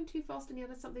 It's not going too fast, and yet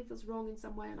something feels wrong in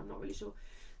some way and I'm not really sure.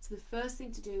 So the first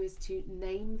thing to do is to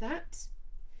name that.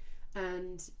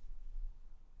 And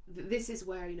this is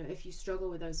where, you know, if you struggle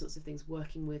with those sorts of things,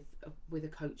 working with a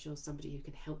coach or somebody who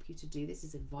can help you to do this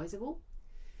is advisable.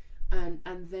 And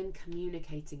then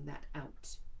communicating that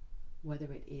out,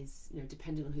 whether it is, you know,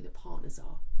 depending on who the partners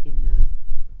are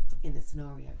in the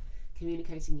scenario,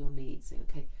 communicating your needs, saying,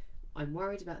 okay, I'm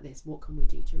worried about this, what can we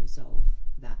do to resolve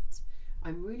that?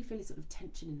 I'm really feeling sort of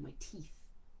tension in my teeth.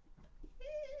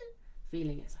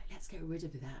 Feeling it's like, let's get rid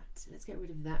of that. Let's get rid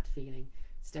of that feeling.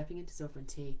 Stepping into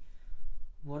sovereignty.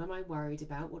 What am I worried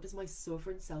about? What does my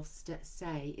sovereign self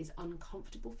say is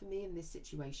uncomfortable for me in this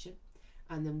situation?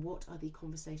 And then what are the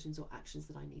conversations or actions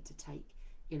that I need to take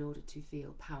in order to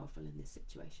feel powerful in this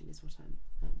situation, is what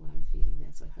I'm feeling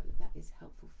there. So I hope that is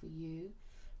helpful for you,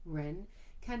 Ren.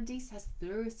 Candice has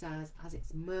Thurisaz as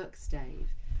its Merc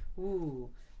stave.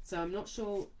 Ooh, so I'm not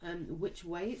sure which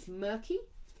way it's murky.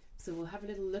 So we'll have a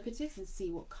little look at it and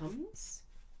see what comes.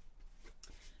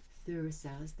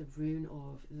 Thurisaz, the rune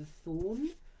of the thorn,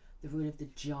 the rune of the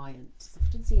giant. It's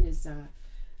often seen as a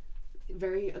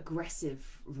very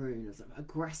aggressive rune, of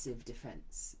aggressive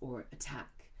defense or attack.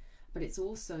 But it's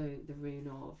also the rune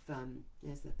of,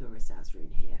 there's the Thurisaz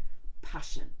rune here,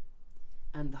 passion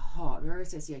and the heart, very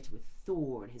associated with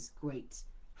Thor and his great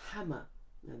hammer,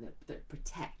 you know, that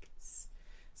protects.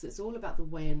 So it's all about the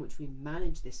way in which we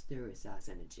manage this Thurisaz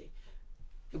energy.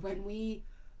 When we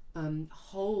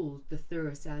hold the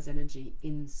Thurisaz energy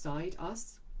inside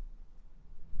us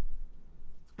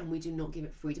and we do not give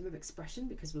it freedom of expression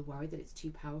because we're worried that it's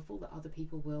too powerful, that other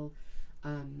people will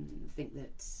think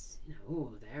that, you know,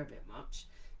 oh, they're a bit much.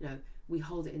 You know, we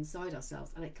hold it inside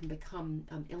ourselves, and it can become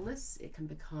illness, it can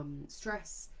become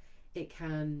stress, it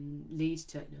can lead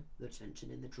to, you know, the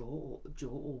tension in the jaw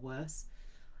or worse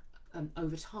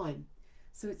over time.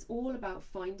 So it's all about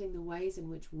finding the ways in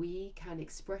which we can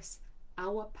express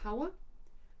our power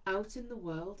out in the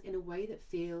world in a way that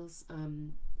feels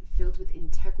filled with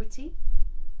integrity,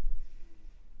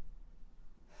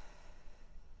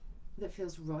 that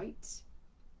feels right.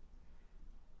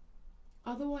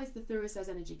 Otherwise, the Thurisaz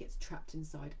energy gets trapped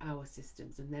inside our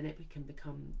systems, and then it can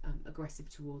become aggressive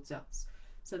towards us.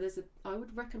 So I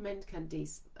would recommend,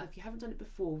 Candice, if you haven't done it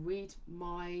before, read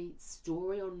my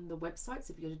story on the website.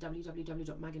 So if you go to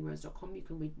www.maggieandrose.com, you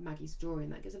can read Maggie's story,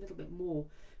 and that gives a little bit more,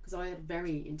 because I had a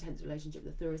very intense relationship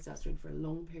with the Thurisaz rune for a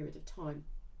long period of time.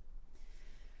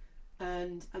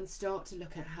 And start to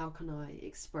look at how can I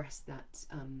express that.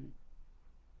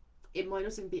 It might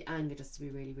not even be anger, just to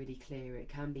be really, really clear. It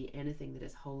can be anything that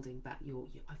is holding back your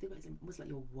I think it's almost like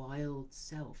your wild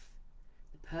self,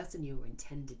 the person you were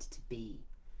intended to be.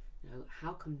 You know,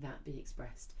 how can that be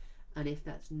expressed? And if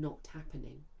that's not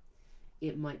happening,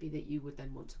 it might be that you would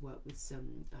then want to work with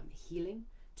some healing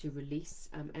to release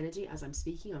energy. As I'm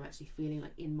speaking, I'm actually feeling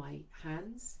like in my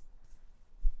hands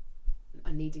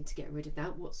I'm needing to get rid of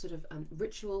that. What sort of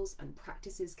rituals and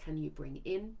practices can you bring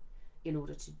in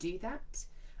order to do that?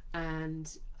 And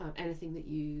anything that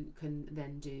you can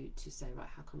then do to say, right,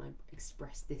 how can I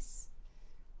express this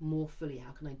more fully?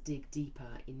 How can I dig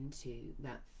deeper into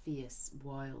that fierce,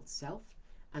 wild self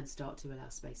and start to allow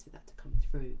space for that to come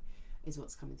through, is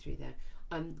what's coming through there.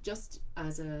 Just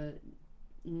as a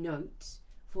note,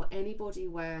 for anybody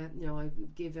where, you know, I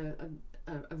give a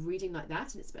reading like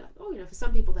that and it's a bit like, oh, you know, for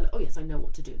some people they're like, oh yes, I know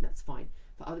what to do, and that's fine.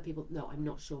 For other people, no, I'm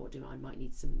not sure what to do, I might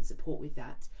need some support with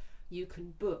that. You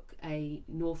can book a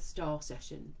North Star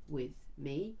session with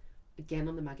me, again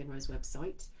on the Maggie and Rose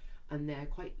website, and they're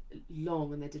quite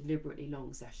long, and they're deliberately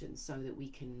long sessions so that we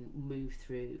can move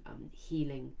through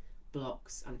healing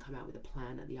blocks and come out with a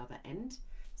plan at the other end.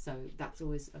 So that's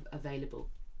always available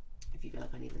if you feel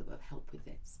like I need a little bit of help with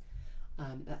this.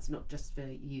 That's not just for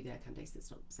you there, Candice.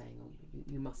 That's not saying, oh,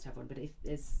 you must have one, but if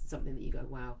there's something that you go,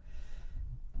 wow,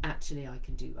 actually I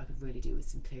could really do with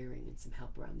some clearing and some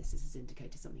help around this. This has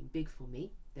indicated something big for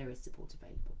me. There is support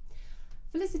available.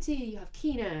 Felicity, you have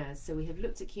Keenaz. So we have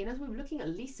looked at Keenaz. We were looking at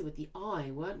Lisa with the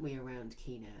eye, weren't we, around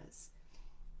Keenaz?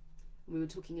 We were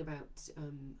talking about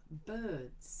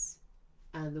birds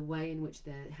and the way in which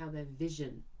how their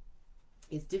vision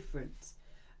is different.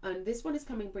 And this one is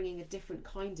bringing a different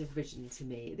kind of vision to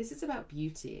me. This is about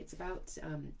beauty. It's about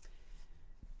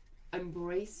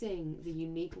embracing the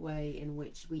unique way in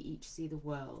which we each see the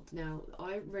world. Now,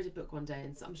 I read a book one day,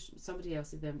 and somebody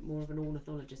else, if they're more of an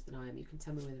ornithologist than I am, you can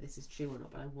tell me whether this is true or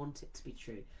not, but I want it to be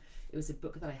true. It was a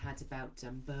book that I had about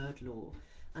bird law,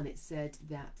 and it said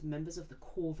that members of the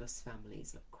corvus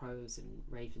families, like crows and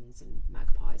ravens and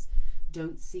magpies,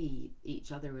 don't see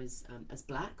each other as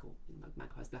black, or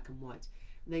magpies black and white.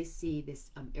 They see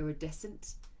this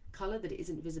iridescent colour that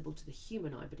isn't visible to the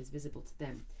human eye, but is visible to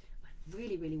them.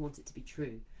 Really, really want it to be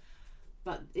true,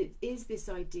 but it is this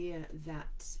idea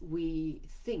that we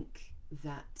think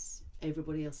that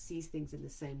everybody else sees things in the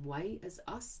same way as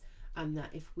us, and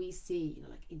that if we see, you know,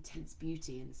 like intense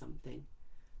beauty in something,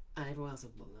 and everyone else,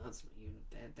 well, that's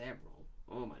they're wrong.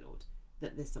 Oh my lord,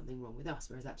 that there's something wrong with us.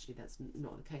 Whereas actually, that's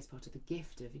not the case. Part of the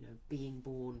gift of, you know, being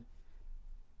born,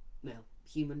 well,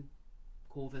 human,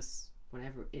 corvus,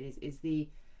 whatever it is the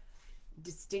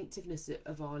distinctiveness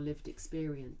of our lived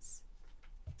experience.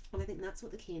 And I think that's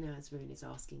what the Kianaz rune is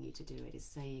asking you to do. It is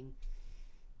saying,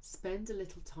 spend a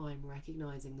little time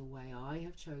recognizing the way I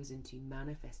have chosen to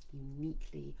manifest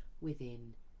uniquely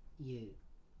within you.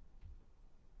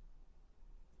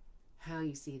 How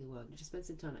you see the world. And just spend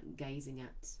some time gazing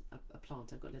at a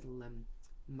plant. I've got a little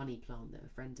money plant that a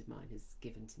friend of mine has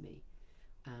given to me.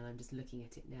 And I'm just looking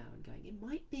at it now and going, it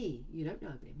might be, you don't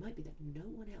know, but it might be that no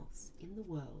one else in the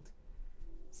world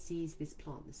sees this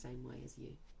plant the same way as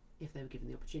you, if they were given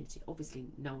the opportunity. Obviously,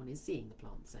 no one is seeing the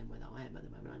plant the same way that I am at the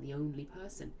moment. I'm the only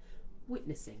person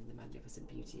witnessing the magnificent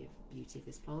beauty of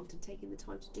this plant and taking the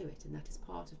time to do it, and that is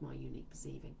part of my unique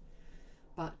perceiving.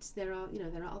 But there are, you know,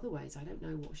 there are other ways. I don't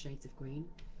know what shades of green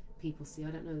people see.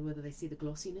 I don't know whether they see the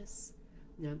glossiness.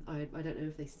 You know, I don't know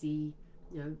if they see,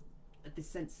 you know, this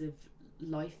sense of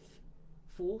life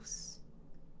force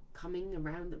coming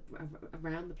around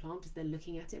the plant as they're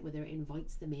looking at it, whether it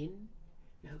invites them in.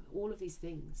 You know, all of these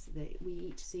things that we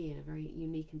each see in a very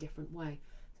unique and different way.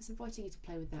 Just inviting you to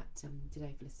play with that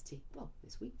today, Felicity. Well,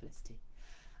 this week, Felicity.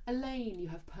 Elaine, you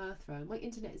have Perthrow. My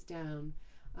internet is down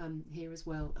here as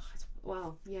well. Oh,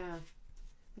 well, yeah.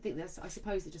 I think I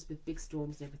suppose that just with big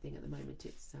storms and everything at the moment,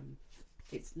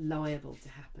 it's liable to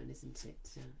happen, isn't it?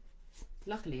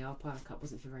 Luckily, our power cut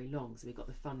wasn't for very long, so we got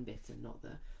the fun bit and not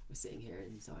the we're sitting here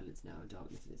in silence now and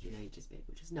darkness and it's been ages bit,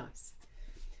 which is nice.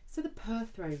 So the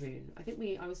Perthrow rune,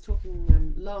 I was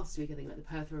talking last week, I think, like the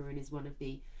Perthrow rune is one of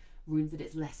the runes that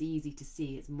it's less easy to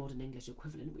see its modern English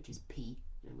equivalent, which is P.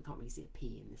 And we can't really see a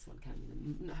P in this one, can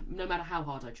we? No matter how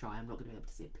hard I try, I'm not going to be able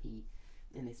to see a P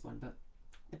in this one. But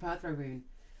the Perthrow rune,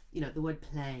 you know, the word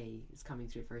play is coming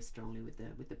through very strongly with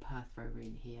the Perthrow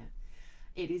rune here.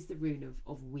 It is the rune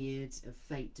of weird, of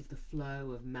fate, of the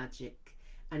flow, of magic.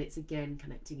 And it's again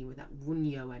connecting you with that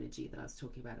Runyo energy that I was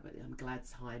talking about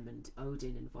Gladsheim and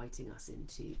Odin inviting us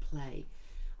into play.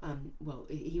 Well,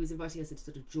 he was inviting us into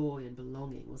sort of joy and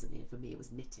belonging, wasn't he? For me, it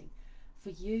was knitting.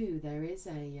 For you, there is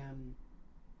a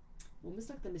almost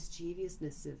like the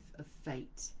mischievousness of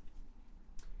fate,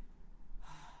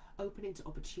 opening to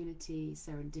opportunity,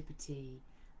 serendipity,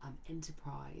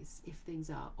 enterprise. If things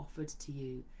are offered to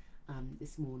you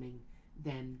this morning,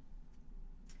 then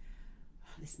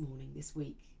this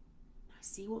week,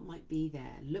 see what might be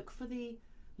there. Look for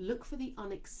the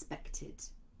unexpected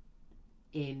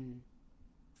in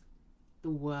the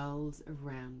world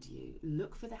around you.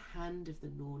 Look for the hand of the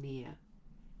Nornir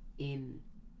in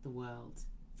the world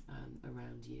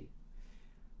around you.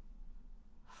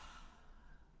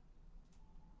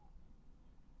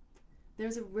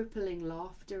 There's a rippling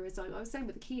laughter, as I was saying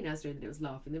with the Kianaz rune that it was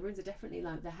laughing. The runes are definitely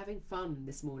like they're having fun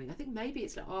this morning. I think maybe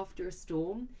it's like after a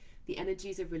storm, the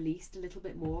energies are released a little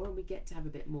bit more and we get to have a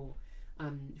bit more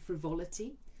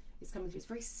frivolity. It's coming through. It's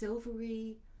very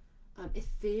silvery,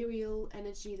 ethereal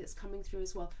energy that's coming through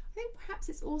as well. I think perhaps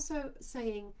it's also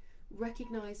saying,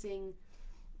 recognizing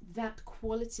that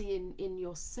quality in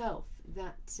yourself,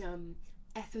 that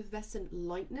effervescent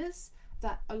lightness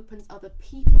that opens other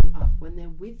people up when they're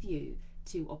with you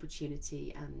to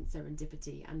opportunity and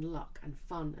serendipity and luck and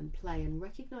fun and play, and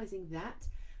recognizing that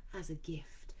as a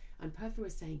gift. And Perthrow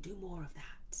is saying, do more of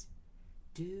that.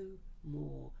 Do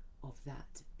more of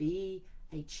that. Be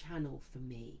a channel for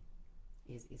me,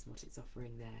 is what it's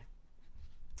offering there.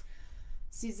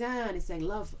 Suzanne is saying,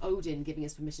 love Odin giving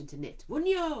us permission to knit.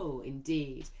 Wunyo,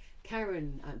 indeed.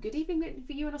 Karen, good evening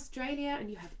for you in Australia, and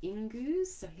you have Ingus.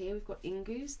 So here we've got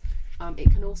Ingus.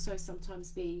 It can also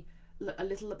sometimes be a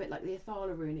little bit like the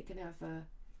Athala rune. It can have a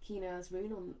Kianaz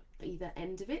rune on either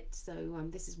end of it. So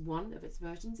this is one of its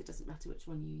versions. It doesn't matter which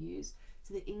one you use.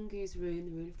 So the Ingus rune,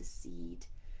 the rune of the seed,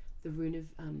 the rune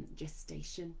of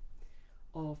gestation,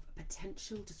 of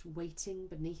potential just waiting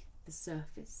beneath the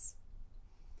surface.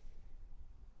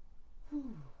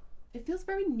 Whew. it feels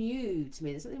very new to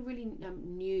me. There's something really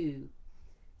new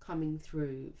coming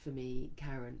through for me,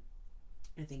 Karen.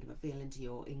 I think if I feel into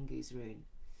your Ingu's rune.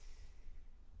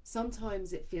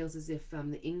 Sometimes it feels as if the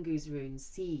Ingu's rune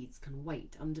seeds can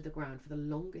wait under the ground for the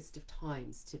longest of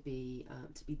times to be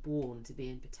born, to be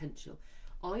in potential.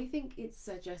 I think it's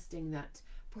suggesting that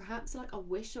perhaps like a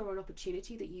wish or an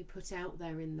opportunity that you put out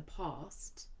there in the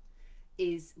past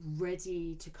is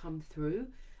ready to come through,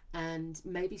 and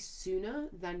maybe sooner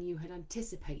than you had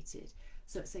anticipated.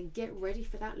 So it's saying get ready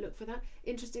for that, look for that.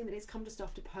 Interesting that it's come just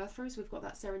after Perthros. We've got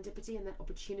that serendipity and that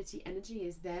opportunity energy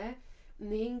is there.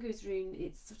 And the Ingu's rune,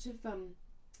 it's sort of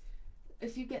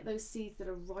if you get those seeds that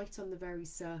are right on the very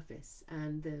surface,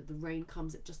 and the rain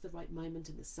comes at just the right moment,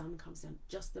 and the sun comes down at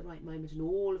just the right moment, and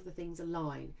all of the things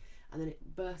align, and then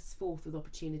it bursts forth with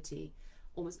opportunity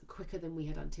almost quicker than we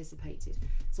had anticipated.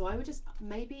 So I would just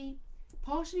maybe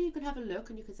partially you can have a look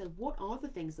and you can say, what are the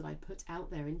things that I put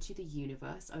out there into the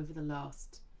universe over the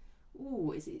last,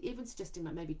 is it even suggesting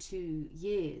like maybe 2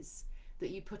 years that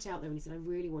you put out there and you said, I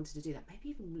really wanted to do that, maybe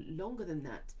even longer than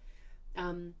that.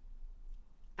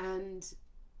 And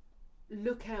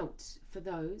look out for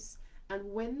those.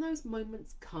 And when those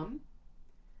moments come,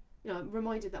 you know, I'm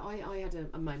reminded that I had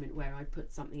a moment where I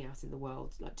put something out in the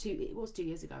world, like 2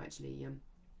 years ago actually,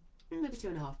 maybe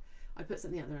 2.5. I put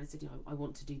something out there and I said, you know, I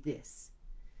want to do this.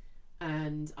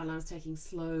 And I was taking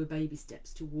slow baby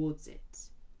steps towards it.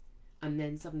 And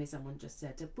then suddenly someone just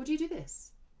said, would you do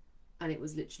this? And it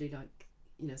was literally like,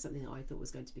 you know, something that I thought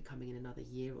was going to be coming in another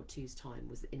year or two's time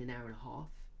was in an hour and a half.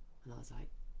 And I was like,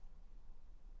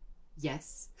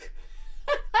 yes.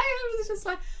 I was just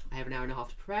like, I have an hour and a half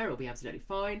to prepare, it'll be absolutely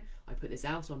fine. I put this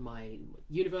out on my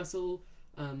universal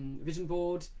vision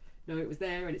board. No, it was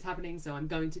there and it's happening, so I'm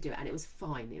going to do it. And it was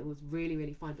fine. It was really,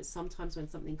 really fine. But sometimes when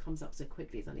something comes up so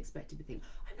quickly, it's unexpected, we think,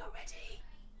 I'm not ready.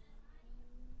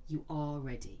 You are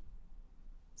ready.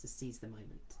 So seize the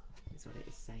moment, is what it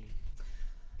is saying.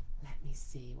 Let me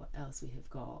see what else we have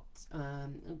got.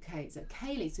 Okay, so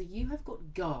Kaylee, so you have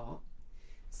got Gar.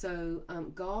 So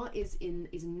Gar is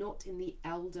not in the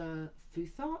Elder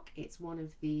Futhark. It's one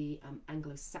of the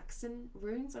Anglo-Saxon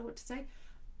runes, I want to say.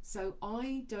 So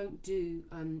I don't do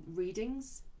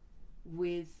readings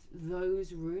with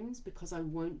those runes because I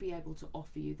won't be able to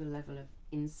offer you the level of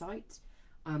insight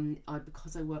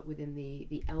because I work within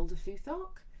the Elder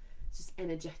Futhark. Just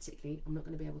energetically, I'm not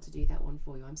going to be able to do that one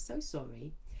for you. I'm so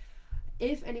sorry.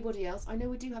 If anybody else, I know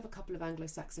we do have a couple of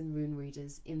Anglo-Saxon rune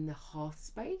readers in the Hearth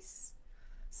space.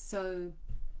 So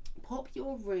pop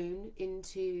your rune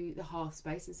into the Hearth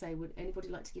space and say, would anybody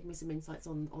like to give me some insights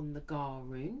on the Gar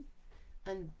rune?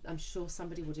 And I'm sure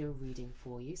somebody will do a reading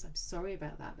for you. So I'm sorry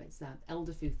about that, but it's that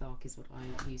Elder Futhark is what I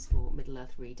use for Middle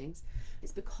Earth readings.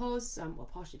 It's because, well,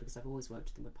 partially because I've always worked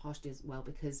with them, but partially as well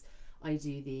because I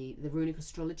do the runic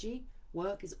astrology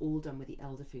work is all done with the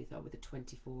Elder Futhark, with the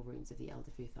 24 runes of the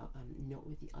Elder Futhark, not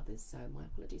with the others. So my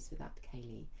apologies for that,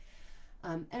 Kaylee.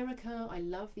 Erica, I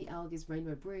love the Algiz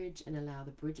Rainbow Bridge and allow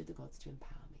the Bridge of the Gods to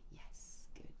empower me. Yes,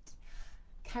 good.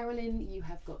 Carolyn, you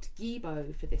have got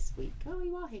Gibo for this week. Oh,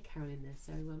 you are here, Carolyn. There.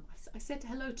 So I said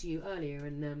hello to you earlier,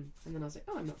 and then I was like,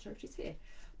 oh, I'm not sure if she's here,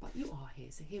 but you are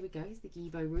here. So here we go. It's the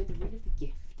Gibo rune, the rune of the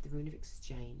gift, the rune of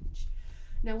exchange.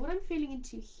 Now, what I'm feeling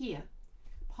into here,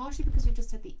 partially because we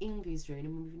just had the Ingu's rune,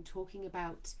 and we've been talking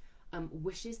about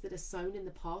wishes that are sown in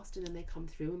the past, and then they come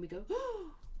through, and we go,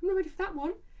 oh, I'm not ready for that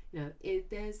one. No,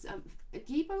 there's a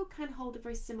Gibo can hold a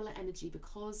very similar energy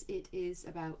because it is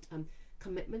about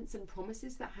commitments and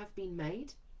promises that have been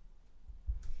made.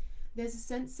 There's a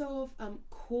sense of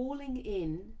calling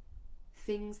in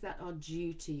things that are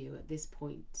due to you at this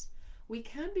point. We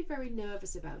can be very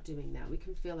nervous about doing that. We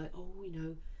can feel like, oh, you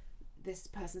know, this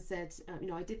person said, you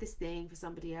know, I did this thing for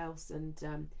somebody else, and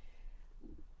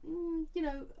you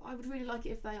know, I would really like it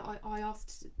if I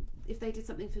asked if they did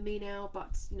something for me now,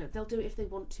 but you know, they'll do it if they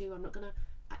want to. I'm not going to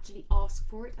actually ask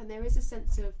for it. And there is a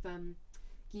sense of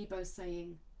Gibo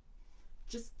saying,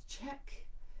 just check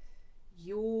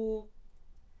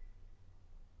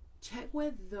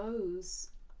where those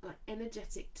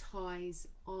energetic ties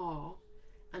are,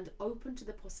 and open to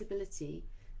the possibility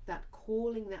that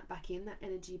calling that back in, that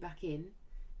energy back in,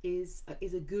 is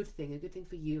a good thing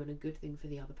for you and a good thing for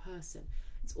the other person.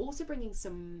 It's also bringing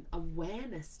some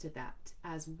awareness to that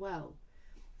as well.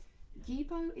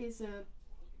 Gibo is an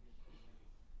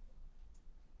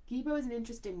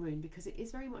interesting rune because it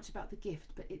is very much about the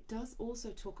gift, but it does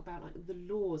also talk about like the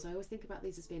laws. I always think about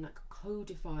these as being like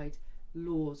codified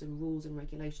laws and rules and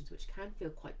regulations, which can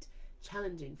feel quite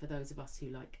challenging for those of us who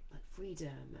like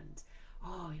freedom and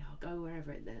oh, I'll go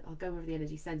wherever the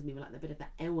energy sends me. We're like a bit of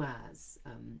that Ewaz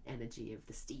energy of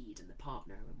the steed and the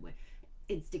partner, and we're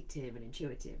instinctive and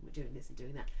intuitive, and we're doing this and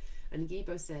doing that. And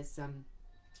Gibo says,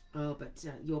 oh, but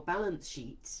your balance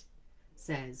sheet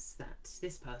says that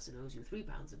this person owes you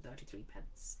 £3.33,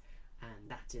 and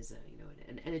that is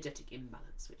an energetic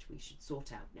imbalance which we should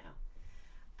sort out now.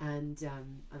 And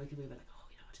we can move like, oh,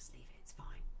 I'll just leave it, it's fine.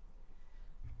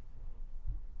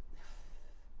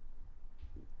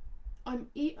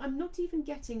 I'm not even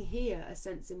getting here a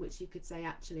sense in which you could say,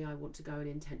 actually, I want to go and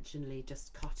intentionally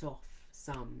just cut off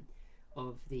some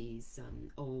of these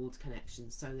old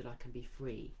connections so that I can be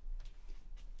free.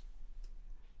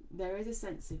 There is a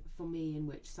sense for me in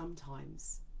which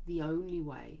sometimes the only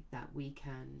way that we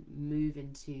can move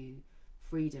into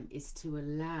freedom is to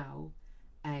allow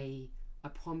a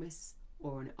promise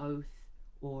or an oath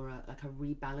or like a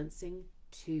rebalancing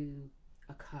to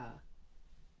occur.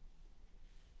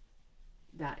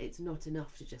 That it's not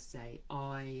enough to just say,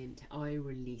 I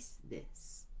release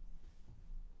this.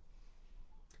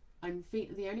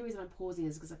 The only reason I'm pausing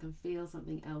is because I can feel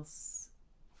something else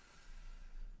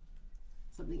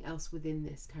within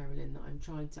this, Carolyn, that I'm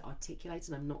trying to articulate,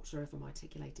 and I'm not sure if I'm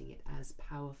articulating it as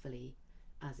powerfully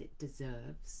as it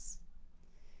deserves.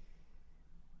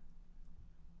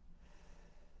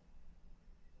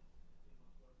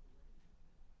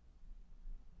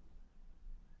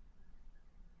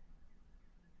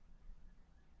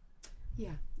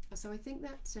 Yeah, so I think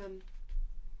that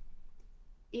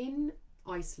in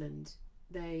Iceland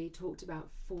they talked about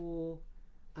 4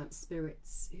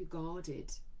 spirits who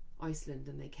guarded Iceland,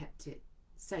 and they kept it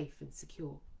safe and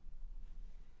secure.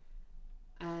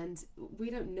 And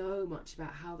we don't know much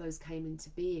about how those came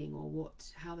into being, or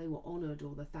how they were honoured,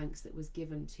 or the thanks that was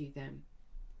given to them.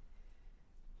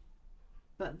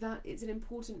 But that is an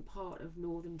important part of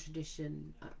Northern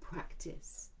tradition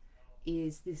practice,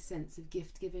 is this sense of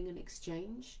gift giving and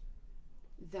exchange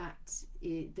that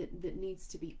needs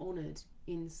to be honoured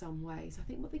in some way. So I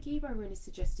think what the Gibo rune is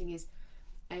suggesting is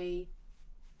a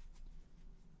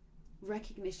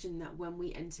recognition that when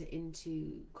we enter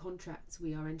into contracts,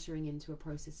 we are entering into a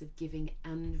process of giving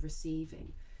and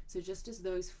receiving. So just as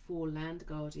those 4 land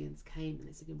guardians came and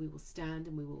they said, we will stand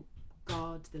and we will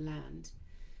guard the land,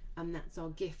 and that's our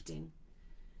gifting,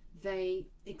 they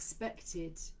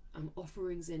expected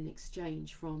offerings in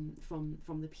exchange from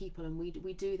the people, and we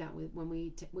do that when we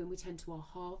tend to our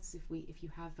hearths. If you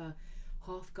have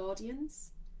hearth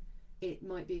guardians, it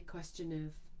might be a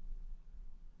question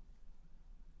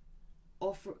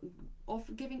of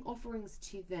giving offerings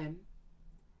to them,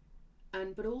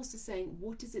 but also saying,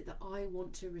 what is it that I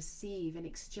want to receive in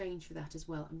exchange for that as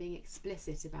well, and being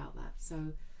explicit about that.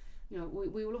 So we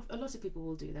will, a lot of people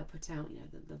will do, they'll put out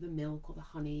the milk or the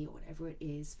honey or whatever it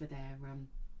is for their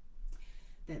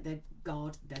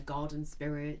garden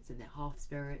spirits and their hearth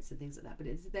spirits and things like that, but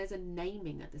there's a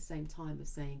naming at the same time of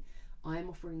saying, I am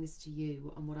offering this to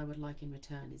you, and what I would like in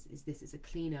return is this is a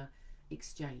cleaner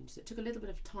exchange. So it took a little bit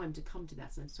of time to come to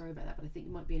that, and I'm sorry about that, but I think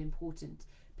it might be an important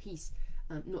piece,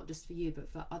 not just for you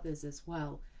but for others as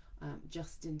well,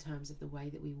 just in terms of the way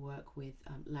that we work with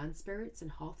land spirits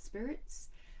and hearth spirits,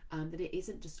 that it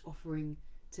isn't just offering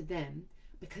to them,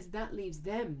 because that leaves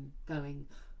them going,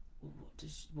 well, what do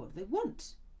they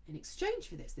want in exchange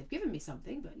for this? They've given me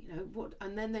something, but what?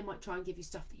 And then they might try and give you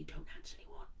stuff that you don't actually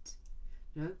want.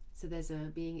 So there's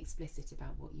being explicit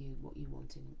about what you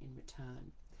want in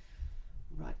return.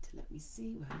 Right, let me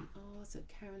see where we are. So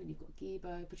Carolyn, you've got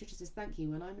Gibo. Patricia says, thank you.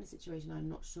 When I'm in a situation I'm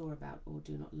not sure about or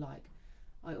do not like,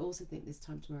 I also think this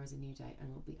time tomorrow is a new day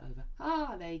and will be over.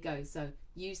 There you go. So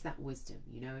use that wisdom.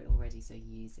 You know it already, so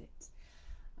use it.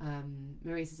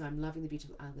 Marie says, I'm loving the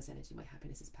beautiful Algos energy. My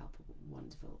happiness is palpable.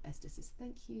 Wonderful. Esther says,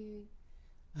 thank you.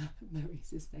 Marie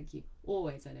says, thank you.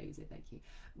 Always, I know you say thank you.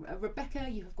 Rebecca,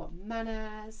 you have got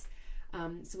Manas.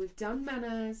 So we've done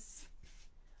Manas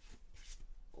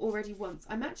already once.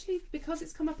 I'm actually, because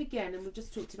it's come up again and we've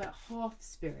just talked about hearth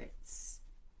spirits,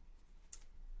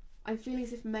 I'm feeling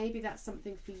as if maybe that's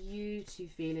something for you to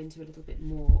feel into a little bit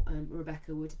more,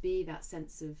 Rebecca, would be that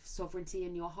sense of sovereignty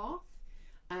in your hearth.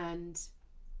 And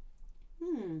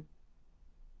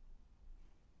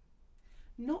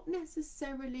not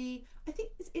necessarily, I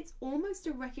think it's almost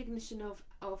a recognition of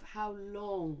how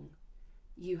long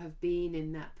you have been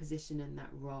in that position and that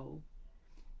role,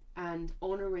 and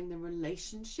honouring the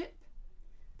relationship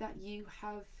that you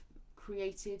have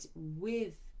created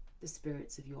with the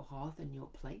spirits of your hearth and your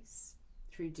place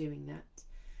through doing that,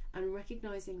 and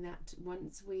recognising that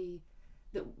once we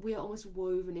are almost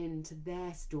woven into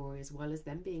their story as well as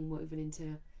them being woven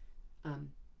into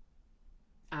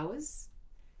ours.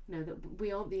 You know, that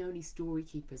we aren't the only story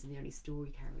keepers and the only story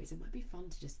carriers. It might be fun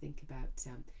to just think about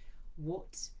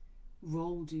what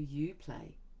role do you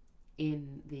play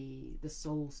in the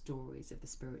soul stories of the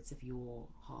spirits of your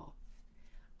hearth.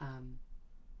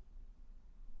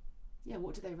 Yeah,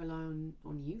 what do they rely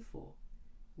on you for?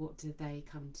 What do they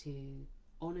come to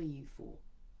honour you for?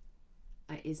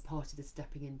 Is part of the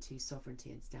stepping into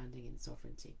sovereignty and standing in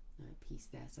sovereignty piece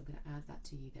there. So I'm going to add that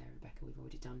to you there, Rebecca. We've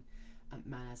already done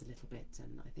Manaz a little bit,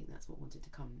 and I think that's what wanted to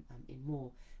come in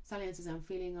more. Sally Ann says, I'm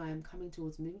feeling I am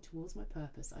moving towards my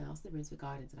purpose. I ask the runes for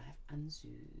guidance, and I have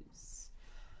Anzus.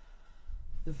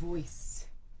 The voice,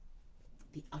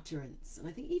 the utterance. And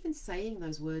I think even saying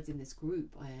those words in this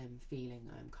group, I am feeling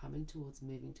I am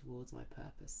moving towards my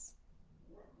purpose.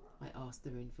 I ask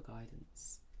the rune for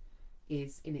guidance,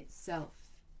 is in itself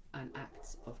an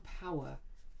act of power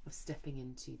of stepping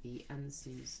into the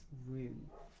Anzus rune.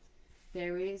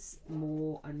 There is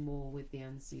more and more with the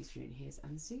Anzus rune. Here's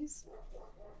Anzus.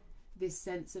 This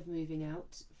sense of moving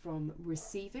out from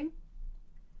receiving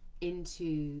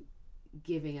into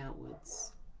giving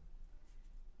outwards.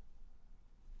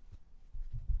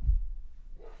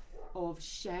 Of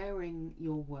sharing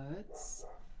your words,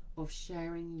 of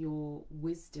sharing your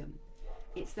wisdom.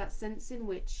 It's that sense in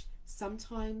which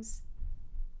sometimes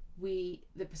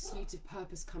the pursuit of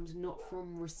purpose comes not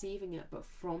from receiving it, but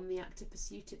from the act of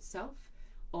pursuit itself,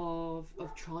 of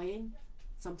trying,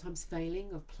 sometimes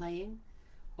failing, of playing,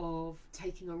 of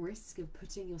taking a risk, of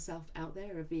putting yourself out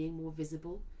there, of being more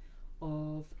visible,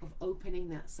 of opening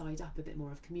that side up a bit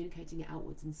more, of communicating it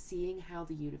outwards and seeing how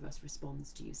the universe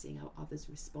responds to you, seeing how others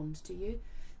respond to you,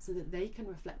 so that they can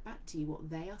reflect back to you what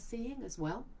they are seeing as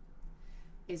well,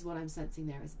 is what I'm sensing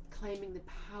there, is claiming the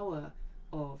power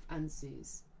of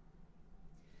Anzus,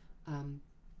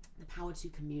 the power to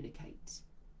communicate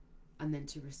and then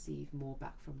to receive more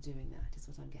back from doing that, is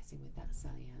what I'm getting with that,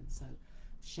 Sally Ann. So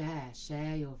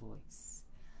share your voice.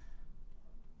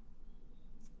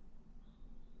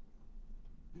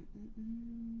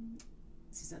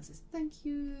 Suzanne says, thank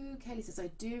you. Kelly says, I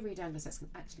do read Anglo-Saxon.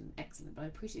 Excellent, but I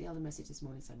appreciate the elder message this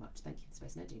morning so much. Thank you for the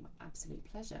space and energy. My absolute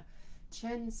pleasure.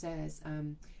 Chen says,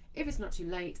 if it's not too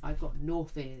late, I've got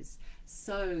Northiz.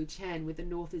 So Chen, with the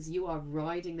Northiz, you are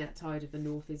riding that tide of the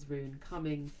Northiz rune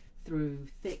coming through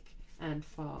thick and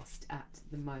fast at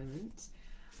the moment.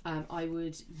 I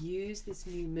would use this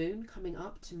new moon coming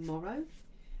up tomorrow,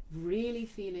 really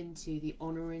feel into the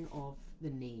honouring of the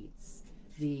needs,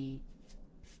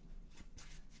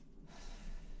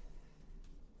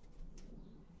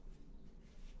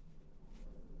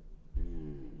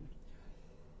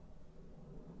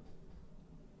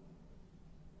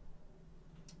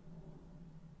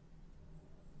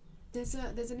 there's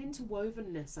an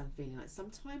interwovenness. I'm feeling like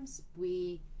sometimes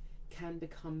we can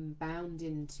become bound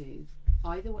into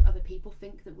either what other people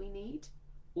think that we need,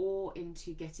 or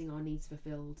into getting our needs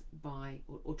fulfilled by,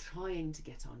 or trying to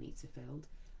get our needs fulfilled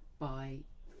by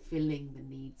filling the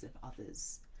needs of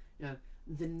others. You know,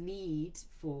 the need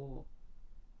for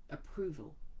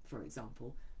approval, for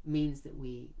example, means that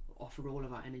we offer all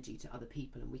of our energy to other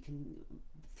people, and we can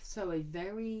sow a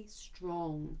very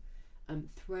strong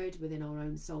thread within our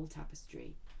own soul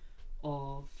tapestry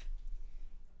of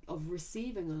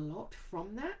receiving a lot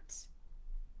from that.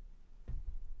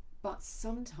 But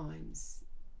sometimes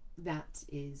that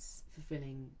is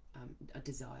fulfilling a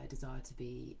desire to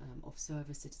be of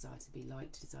service, a desire to be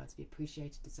liked, a desire to be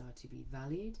appreciated, a desire to be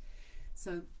valued.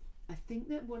 So I think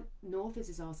that what Northiz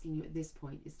is asking you at this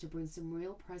point is to bring some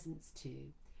real presence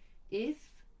to,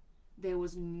 if there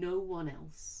was no one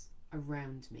else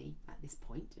around me at this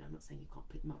point, and I'm not saying you can't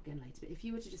pick them up again later, but if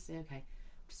you were to just say, okay,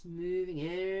 I'm just moving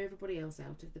everybody else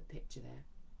out of the picture there,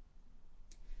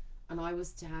 and I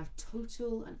was to have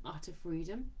total and utter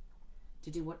freedom to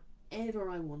do whatever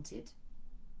I wanted,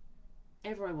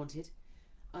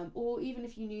 or even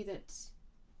if you knew that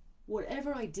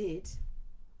whatever I did,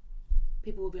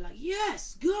 people would be like,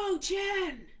 yes, go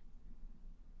Chen!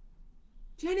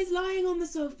 Chen is lying on the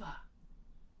sofa,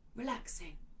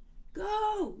 relaxing.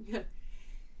 Go!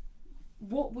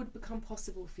 What would become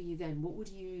possible for you then? What would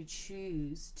you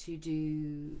choose to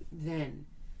do then?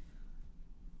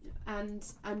 And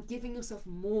giving yourself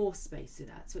more space to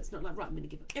that. So it's not like, right, I'm going to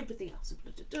give up everything else.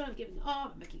 I'm giving it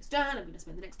up, I'm making a stand, I'm going to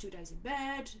spend the next 2 days in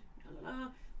bed,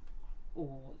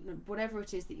 or whatever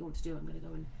it is that you want to do. I'm going to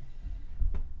go and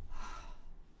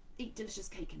eat delicious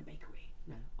cake in a bakery.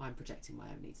 No, I'm projecting my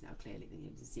own needs now, clearly. You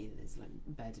can see that there's like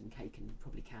bed and cake and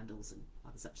probably candles and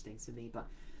other such things for me. But,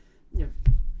 you know,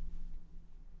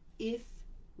 if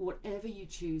whatever you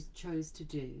chose to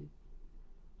do,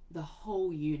 the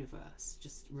whole universe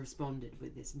just responded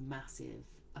with this massive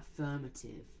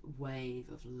affirmative wave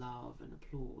of love and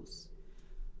applause,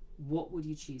 what would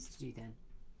you choose to do then?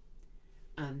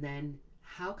 And then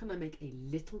how can I make a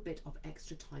little bit of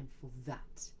extra time for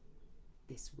that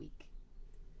this week?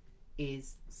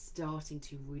 Is starting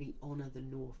to really honour the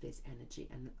North is energy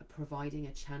and providing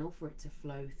a channel for it to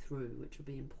flow through, which will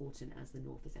be important as the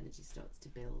North is energy starts to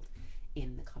build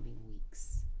in the coming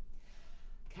weeks.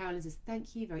 Carolyn says,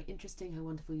 thank you, very interesting, how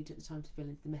wonderful you took the time to fill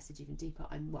into the message even deeper.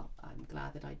 I'm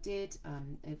glad that I did.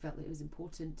 I felt that it was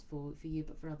important for you,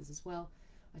 but for others as well.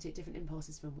 I take different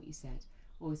impulses from what you said.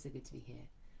 Always so good to be here.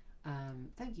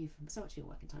 Thank you so much for your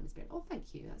work in Time and Spirit. Oh,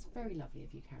 thank you. That's very lovely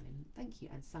of you, Carolyn. Thank you.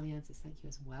 And Sally Ann says thank you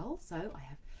as well. So I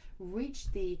have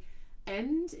reached the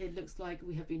end. It looks like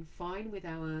we have been fine with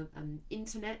our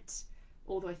internet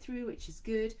all the way through, which is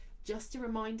good. Just a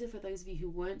reminder for those of you who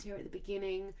weren't here at the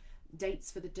beginning,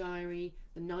 dates for the diary: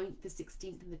 the 9th, the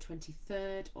 16th and the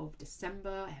 23rd of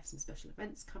December. I have some special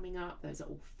events coming up. Those are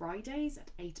all Fridays at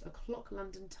 8 o'clock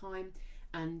London time,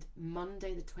 and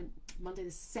Monday the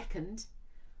 2nd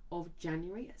of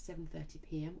January at 7:30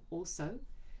 p.m. Also,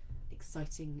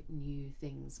 exciting new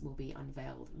things will be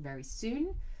unveiled very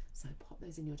soon. So pop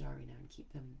those in your diary now and keep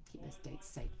those dates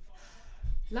safe.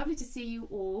 Lovely to see you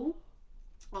all.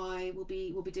 We'll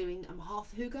be doing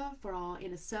Hearth Hygge for our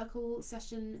Inner Circle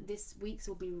session this week.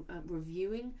 So we'll be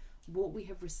reviewing what we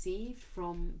have received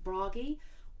from Bragi.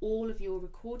 All of your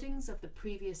recordings of the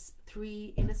previous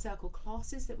 3 Inner Circle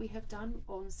classes that we have done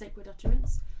on Sacred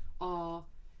Utterance are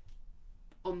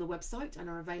on the website and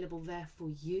are available there for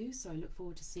you. So I look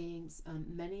forward to seeing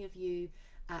many of you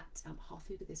at Hearth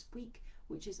Hygge this week,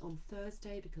 which is on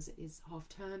Thursday because it is half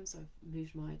term. So I've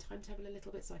moved my timetable a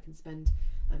little bit so I can spend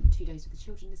 2 days with the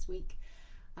children this week.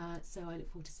 So I look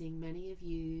forward to seeing many of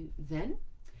you then.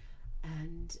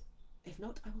 And if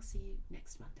not, I will see you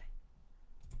next Monday.